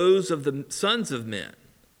blows of the sons of men.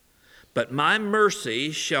 But my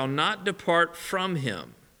mercy shall not depart from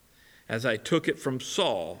him, as I took it from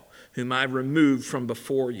Saul, whom I removed from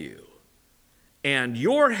before you. And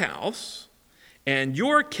your house and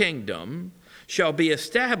your kingdom shall be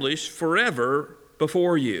established forever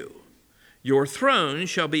before you. Your throne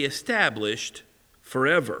shall be established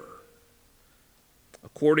forever.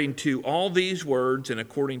 According to all these words and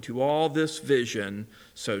according to all this vision,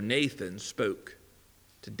 so Nathan spoke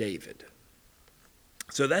to David.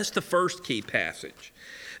 So that's the first key passage.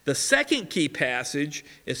 The second key passage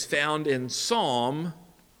is found in Psalm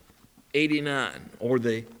 89, or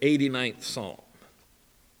the 89th Psalm.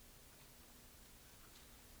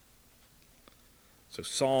 So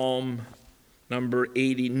Psalm number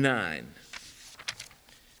 89.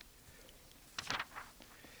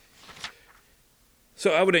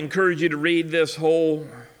 So I would encourage you to read this whole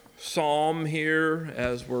psalm here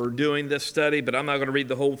as we're doing this study, but I'm not going to read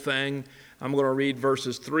the whole thing. I'm going to read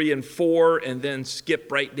verses 3 and 4 and then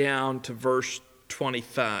skip right down to verse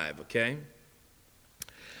 25, okay?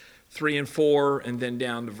 3 and 4 and then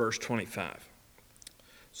down to verse 25.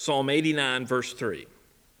 Psalm 89, verse 3.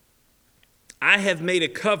 I have made a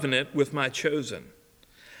covenant with my chosen.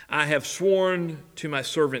 I have sworn to my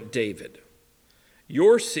servant David.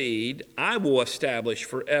 Your seed I will establish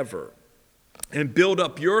forever and build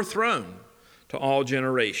up your throne to all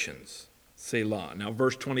generations. Selah. Now,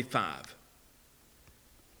 verse 25.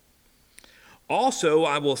 Also,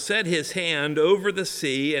 I will set his hand over the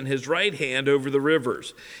sea and his right hand over the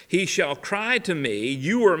rivers. He shall cry to me,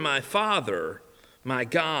 you are my Father, my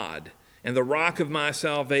God, and the rock of my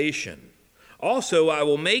salvation. Also, I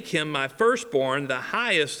will make him my firstborn, the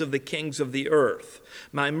highest of the kings of the earth.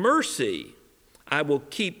 My mercy I will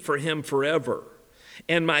keep for him forever,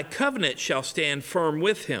 and my covenant shall stand firm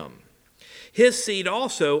with him. His seed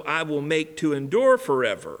also I will make to endure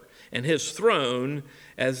forever, and his throne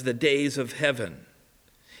as the days of heaven.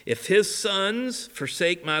 If his sons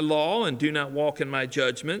forsake my law and do not walk in my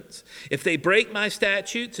judgments, if they break my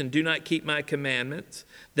statutes and do not keep my commandments,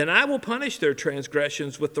 then I will punish their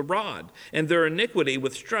transgressions with the rod and their iniquity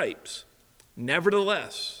with stripes.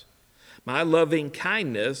 Nevertheless, my loving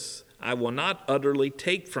kindness I will not utterly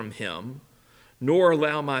take from him, nor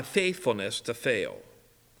allow my faithfulness to fail.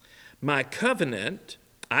 My covenant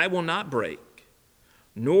I will not break,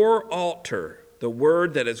 nor alter the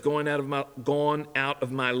word that is gone out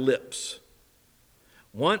of my lips.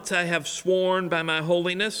 Once I have sworn by my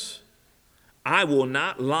holiness, I will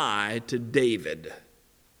not lie to David.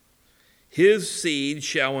 His seed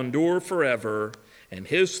shall endure forever, and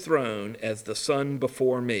his throne as the sun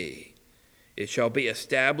before me. It shall be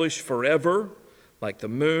established forever like the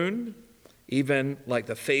moon, even like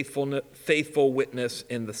the faithful witness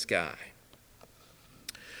in the sky.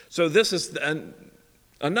 So this is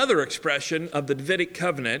another expression of the Davidic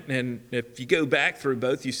covenant, and if you go back through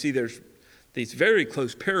both, you see there's these very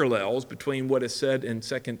close parallels between what is said in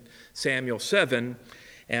 2 Samuel 7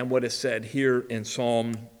 and what is said here in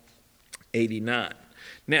Psalm 89.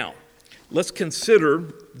 Now, let's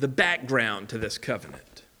consider the background to this covenant.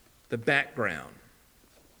 The background.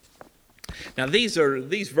 Now, these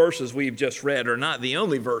verses we've just read are not the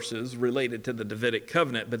only verses related to the Davidic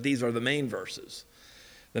covenant, but these are the main verses,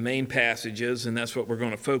 the main passages, and that's what we're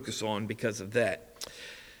going to focus on because of that.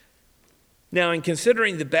 Now, in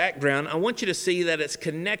considering the background, I want you to see that it's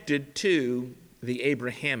connected to the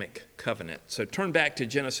Abrahamic covenant. So turn back to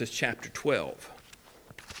Genesis chapter 12.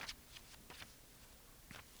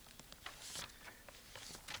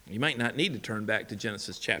 You might not need to turn back to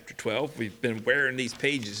Genesis chapter 12. We've been wearing these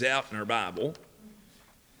pages out in our Bible.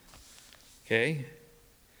 Okay?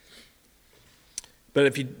 But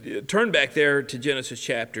if you turn back there to Genesis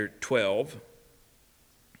chapter 12,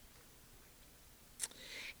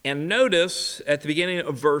 and notice at the beginning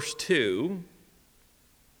of verse 2,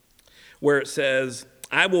 where it says,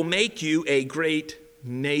 I will make you a great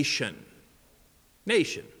nation.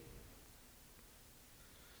 Nation.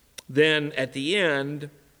 Then at the end,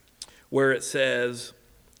 where it says,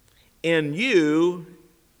 in you,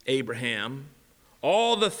 Abraham,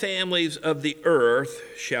 all the families of the earth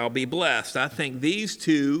shall be blessed. I think these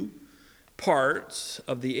two parts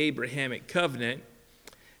of the Abrahamic covenant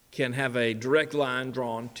can have a direct line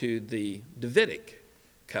drawn to the Davidic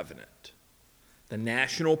covenant. The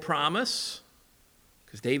national promise,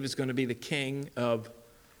 because David's going to be the king of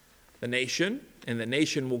the nation, and the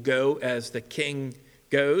nation will go as the king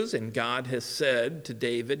goes, and God has said to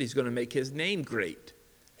David he's going to make his name great,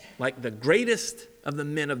 like the greatest of the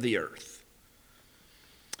men of the earth.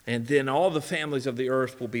 And then all the families of the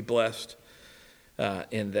earth will be blessed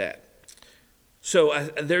in that. So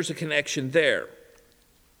there's a connection there.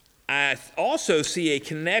 I also see a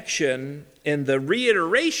connection in the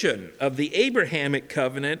reiteration of the Abrahamic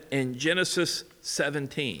covenant in Genesis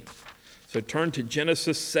 17. So turn to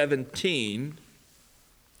Genesis 17.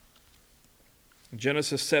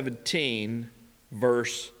 Genesis 17,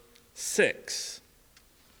 verse 6.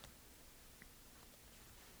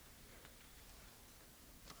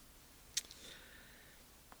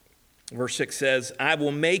 Verse 6 says, I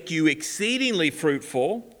will make you exceedingly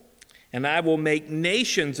fruitful, and I will make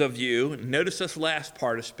nations of you. Notice this last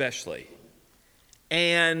part especially.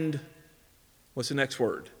 And, what's the next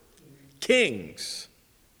word? Kings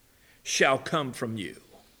shall come from you.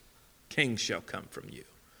 Kings shall come from you.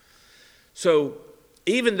 So,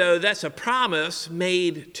 even though that's a promise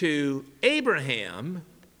made to Abraham,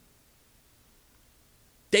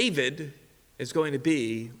 David is going to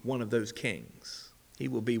be one of those kings. He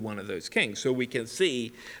will be one of those kings. So we can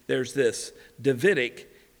see there's this Davidic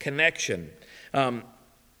connection. I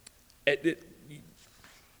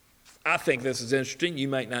think this is interesting. You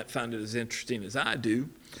might not find it as interesting as I do.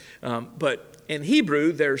 But in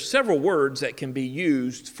Hebrew, there's several words that can be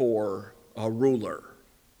used for a ruler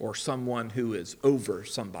or someone who is over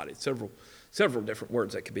somebody. Several different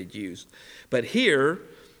words that can be used. But here,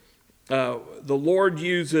 the Lord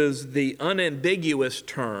uses the unambiguous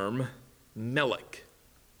term melech,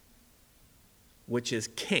 which is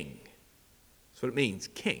king. That's what it means,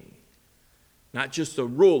 king. Not just a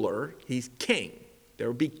ruler, he's king. There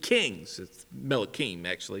will be kings. It's melechim,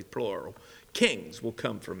 actually, plural. Kings will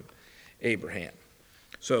come from Abraham.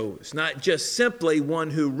 So it's not just simply one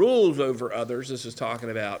who rules over others. This is talking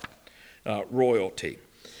about royalty.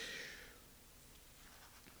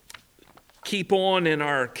 Keep on in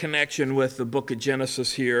our connection with the book of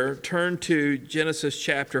Genesis here. Turn to Genesis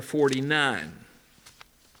chapter 49.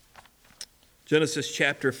 Genesis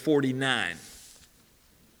chapter 49.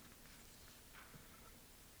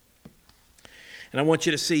 And I want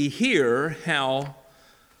you to see here how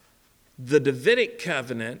the Davidic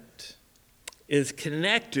covenant is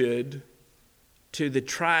connected to the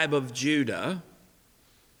tribe of Judah,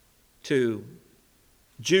 to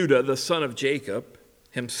Judah, the son of Jacob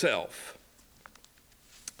himself.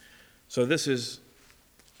 So this is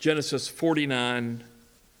Genesis 49,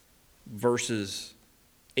 verses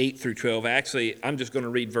 8 through 12. Actually, I'm just going to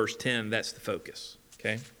read verse 10. That's the focus,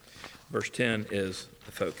 okay? Verse 10 is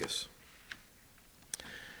the focus.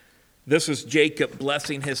 This is Jacob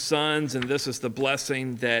blessing his sons, and this is the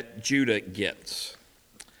blessing that Judah gets.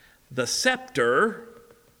 The scepter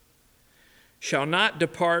shall not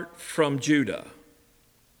depart from Judah,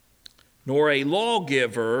 nor a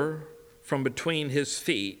lawgiver from between his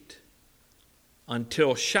feet,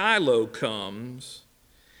 until Shiloh comes,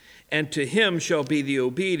 and to him shall be the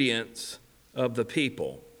obedience of the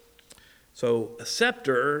people. So a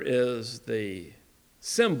scepter is the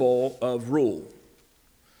symbol of rule.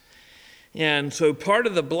 And so part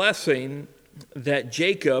of the blessing that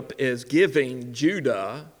Jacob is giving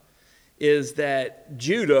Judah is that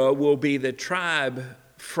Judah will be the tribe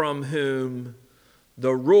from whom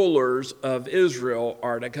the rulers of Israel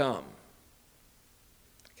are to come.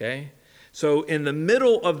 Okay? So in the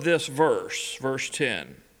middle of this verse, verse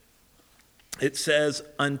 10, it says,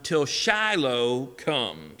 until Shiloh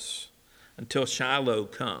comes. Until Shiloh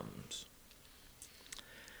comes.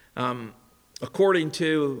 According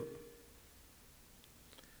to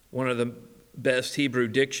one of the best Hebrew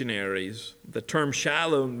dictionaries, the term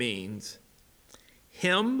Shiloh means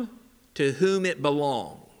him to whom it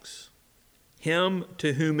belongs. Him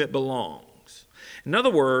to whom it belongs. In other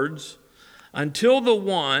words, until the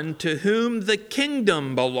one to whom the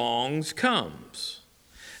kingdom belongs comes.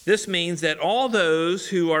 This means that all those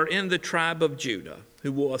who are in the tribe of Judah,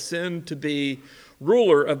 who will ascend to be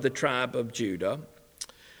ruler of the tribe of Judah,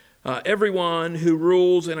 everyone who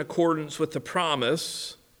rules in accordance with the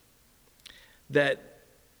promise, that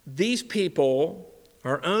these people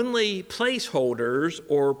are only placeholders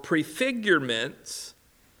or prefigurements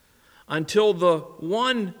until the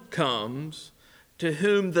one comes to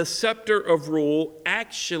whom the scepter of rule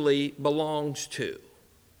actually belongs to.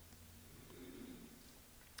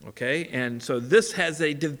 Okay, and so this has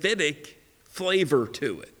a Davidic flavor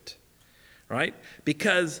to it, right?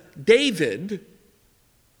 Because David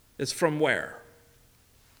is from where?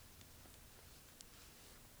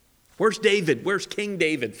 Where's David? Where's King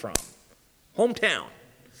David from? Hometown.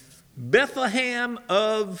 Bethlehem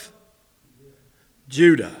of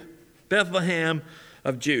Judah. Bethlehem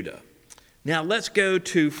of Judah. Now let's go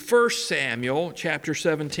to 1 Samuel chapter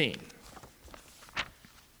 17.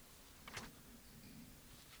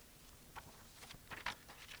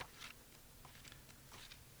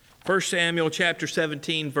 1 Samuel chapter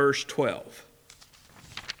 17, verse 12.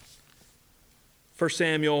 1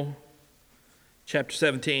 Samuel chapter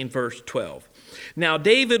 17, verse 12. Now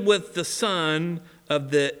David was the son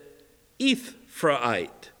of the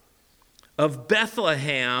Ephraite of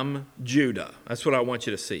Bethlehem, Judah. That's what I want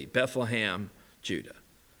you to see. Bethlehem, Judah.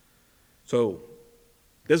 So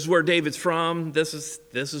this is where David's from. This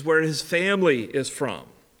is where his family is from.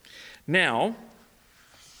 Now,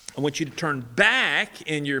 I want you to turn back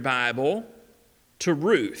in your Bible to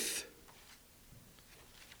Ruth.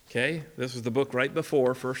 Okay, this was the book right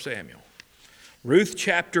before 1 Samuel. Ruth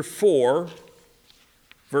chapter 4,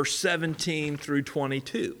 verse 17 through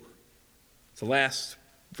 22. It's the last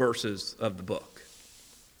verses of the book.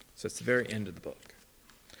 So it's the very end of the book.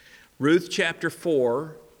 Ruth chapter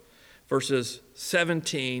 4, verses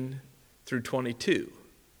 17 through 22.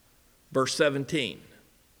 Verse 17.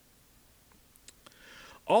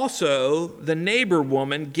 Also, the neighbor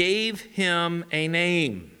woman gave him a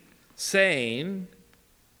name, saying,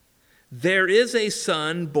 "There is a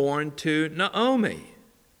son born to Naomi."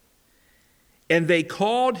 And they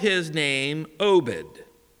called his name Obed.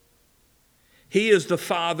 He is the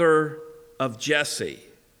father of Jesse,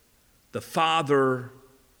 the father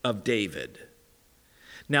of David.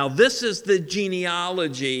 Now, this is the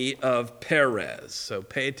genealogy of Perez. So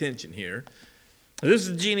pay attention here. This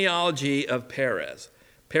is the genealogy of Perez.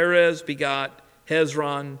 Perez begot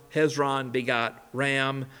Hezron. Hezron begot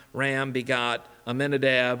Ram. Ram begot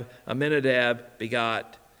Amminadab. Amminadab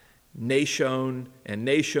begot Nashon. And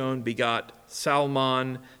Nashon begot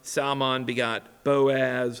Salmon. Salmon begot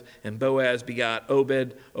Boaz. And Boaz begot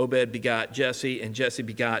Obed. Obed begot Jesse. And Jesse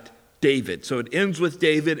begot David. So it ends with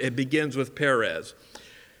David. It begins with Perez.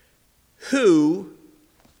 Who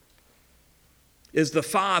is the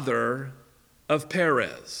father of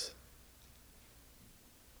Perez?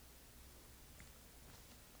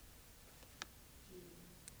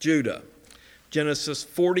 Judah. Genesis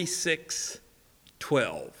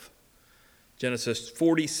 46:12. Genesis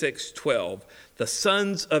 46:12. The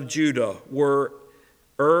sons of Judah were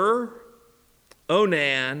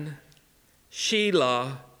Onan,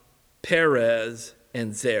 Shelah, Perez,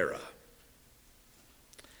 and Zerah.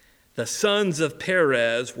 The sons of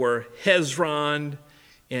Perez were Hezron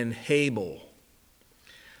and Hamul.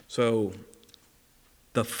 So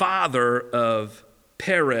the father of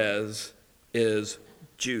Perez is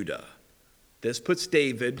Judah. This puts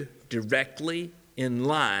David directly in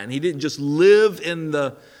line. He didn't just live in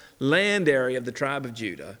the land area of the tribe of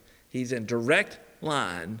Judah. He's in direct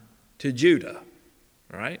line to Judah.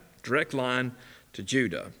 All right? Direct line to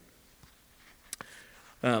Judah.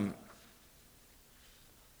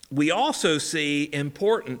 We also see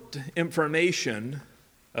important information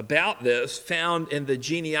about this found in the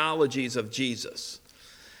genealogies of Jesus.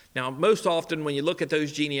 Now, most often when you look at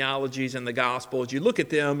those genealogies in the Gospels, you look at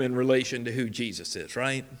them in relation to who Jesus is,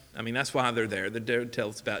 right? I mean, that's why they're there. They're there to tell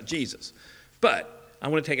us about Jesus. But I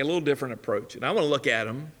want to take a little different approach, and I want to look at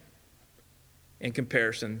them in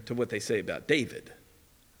comparison to what they say about David,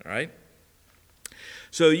 all right?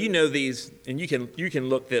 So you know these, and you can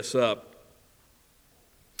look this up,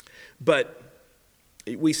 but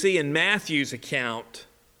we see in Matthew's account,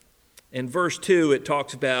 in verse 2, it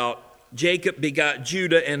talks about Jacob begot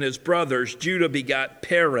Judah and his brothers. Judah begot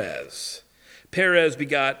Perez. Perez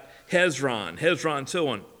begot Hezron. Hezron, so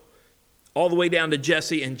on. All the way down to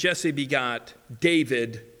Jesse, and Jesse begot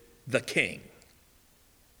David the king.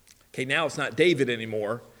 Okay, now it's not David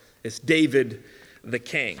anymore. It's David the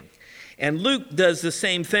king. And Luke does the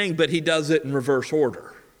same thing, but he does it in reverse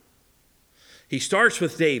order. he starts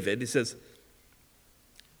with David. He says,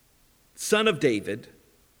 son of David,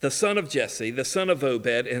 the son of Jesse, the son of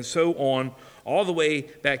Obed, and so on, all the way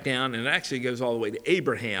back down, and it actually goes all the way to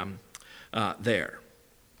Abraham there.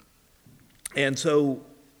 And so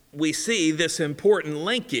we see this important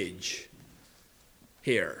linkage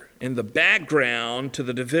here in the background to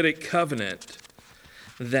the Davidic covenant,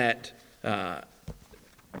 that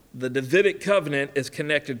the Davidic covenant is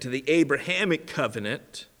connected to the Abrahamic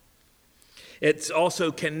covenant. It's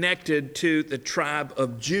also connected to the tribe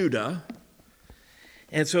of Judah.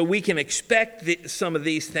 And so we can expect some of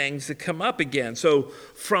these things to come up again. So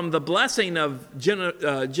from the blessing of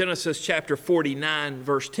Genesis chapter 49,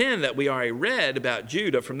 verse 10 that we already read about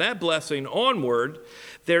Judah, from that blessing onward,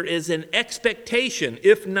 there is an expectation,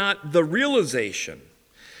 if not the realization,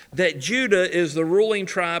 that Judah is the ruling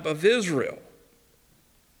tribe of Israel.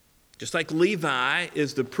 Just like Levi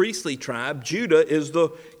is the priestly tribe, Judah is the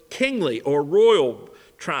kingly or royal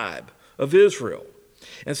tribe of Israel.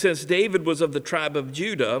 And since David was of the tribe of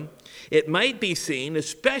Judah, it might be seen,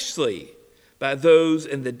 especially by those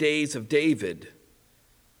in the days of David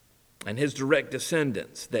and his direct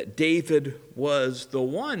descendants, that David was the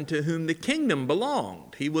one to whom the kingdom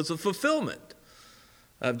belonged. He was a fulfillment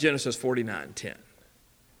of Genesis 49:10.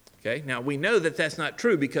 Okay, now we know that that's not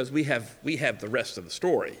true because we have the rest of the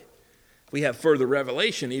story. We have further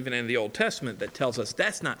revelation even in the Old Testament that tells us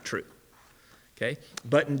that's not true. Okay,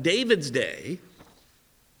 but in David's day,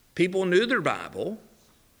 people knew their Bible.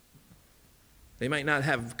 They might not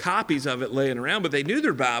have copies of it laying around, but they knew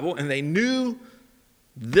their Bible and they knew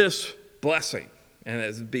this blessing. And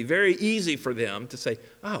it would be very easy for them to say,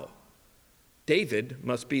 oh, David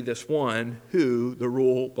must be this one who the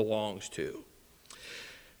rule belongs to.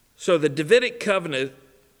 So the Davidic covenant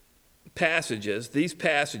passages, these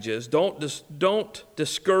passages, don't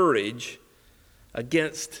discourage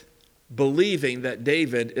against believing that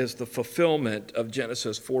David is the fulfillment of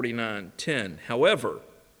Genesis 49:10. However,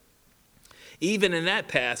 even in that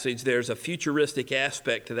passage, there's a futuristic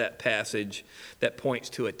aspect to that passage that points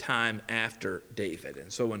to a time after David.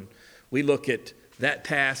 And so when we look at that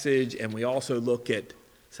passage and we also look at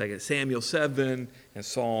 2 Samuel 7 and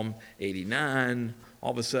Psalm 89,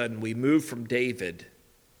 all of a sudden we move from David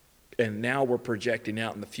and now we're projecting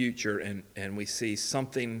out in the future and we see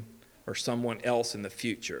something or someone else in the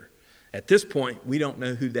future. At this point, we don't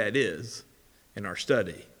know who that is in our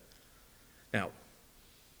study. Now,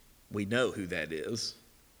 we know who that is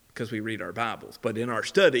because we read our Bibles, but in our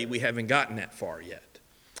study, we haven't gotten that far yet.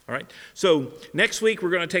 All right? So next week, we're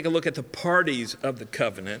going to take a look at the parties of the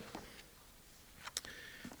covenant.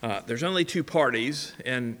 There's only 2 parties,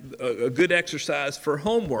 and a good exercise for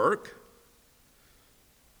homework.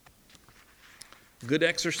 Good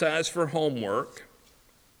exercise for homework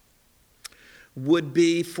would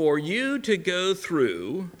be for you to go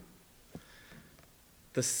through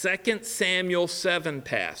the 2 Samuel 7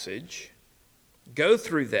 passage, go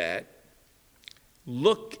through that,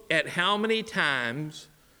 look at how many times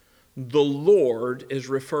the Lord is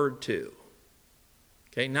referred to.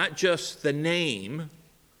 Okay, not just the name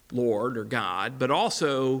Lord or God, but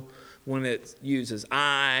also when it uses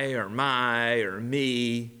I or my or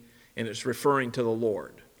me, and it's referring to the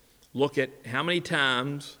Lord. Look at how many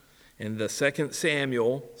times in the 2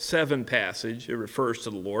 Samuel 7 passage it refers to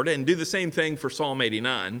the Lord, and do the same thing for Psalm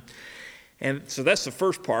 89. And so that's the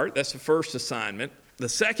first part. That's the first assignment. The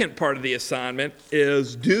second part of the assignment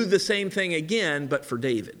is do the same thing again, but for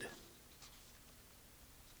David.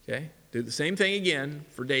 Okay? Do the same thing again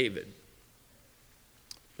for David.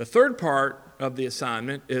 The third part of the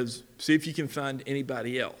assignment is see if you can find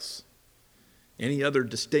anybody else, any other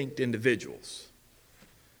distinct individuals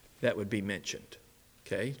that would be mentioned.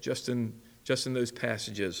 Okay? Just in those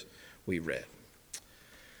passages we read.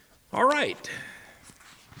 All right.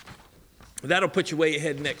 That'll put you way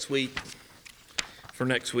ahead next week,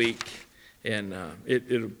 and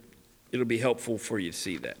it'll be helpful for you to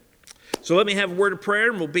see that. So let me have a word of prayer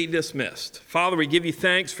and we'll be dismissed. Father, we give you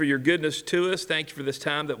thanks for your goodness to us. Thank you for this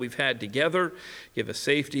time that we've had together. Give us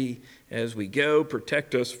safety as we go.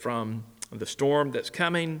 Protect us from the storm that's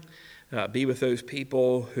coming. Be with those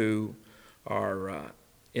people who are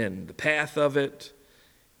in the path of it,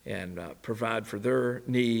 and provide for their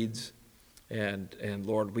needs. And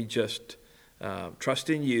Lord, we just trust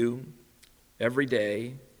in you every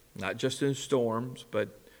day, not just in storms,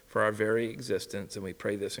 but for our very existence. And we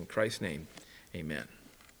pray this in Christ's name. Amen.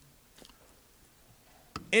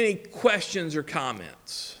 Any questions or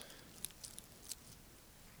comments?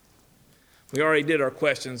 We already did our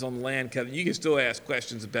questions on the land covenant. You can still ask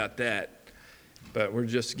questions about that, but we're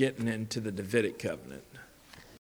just getting into the Davidic covenant.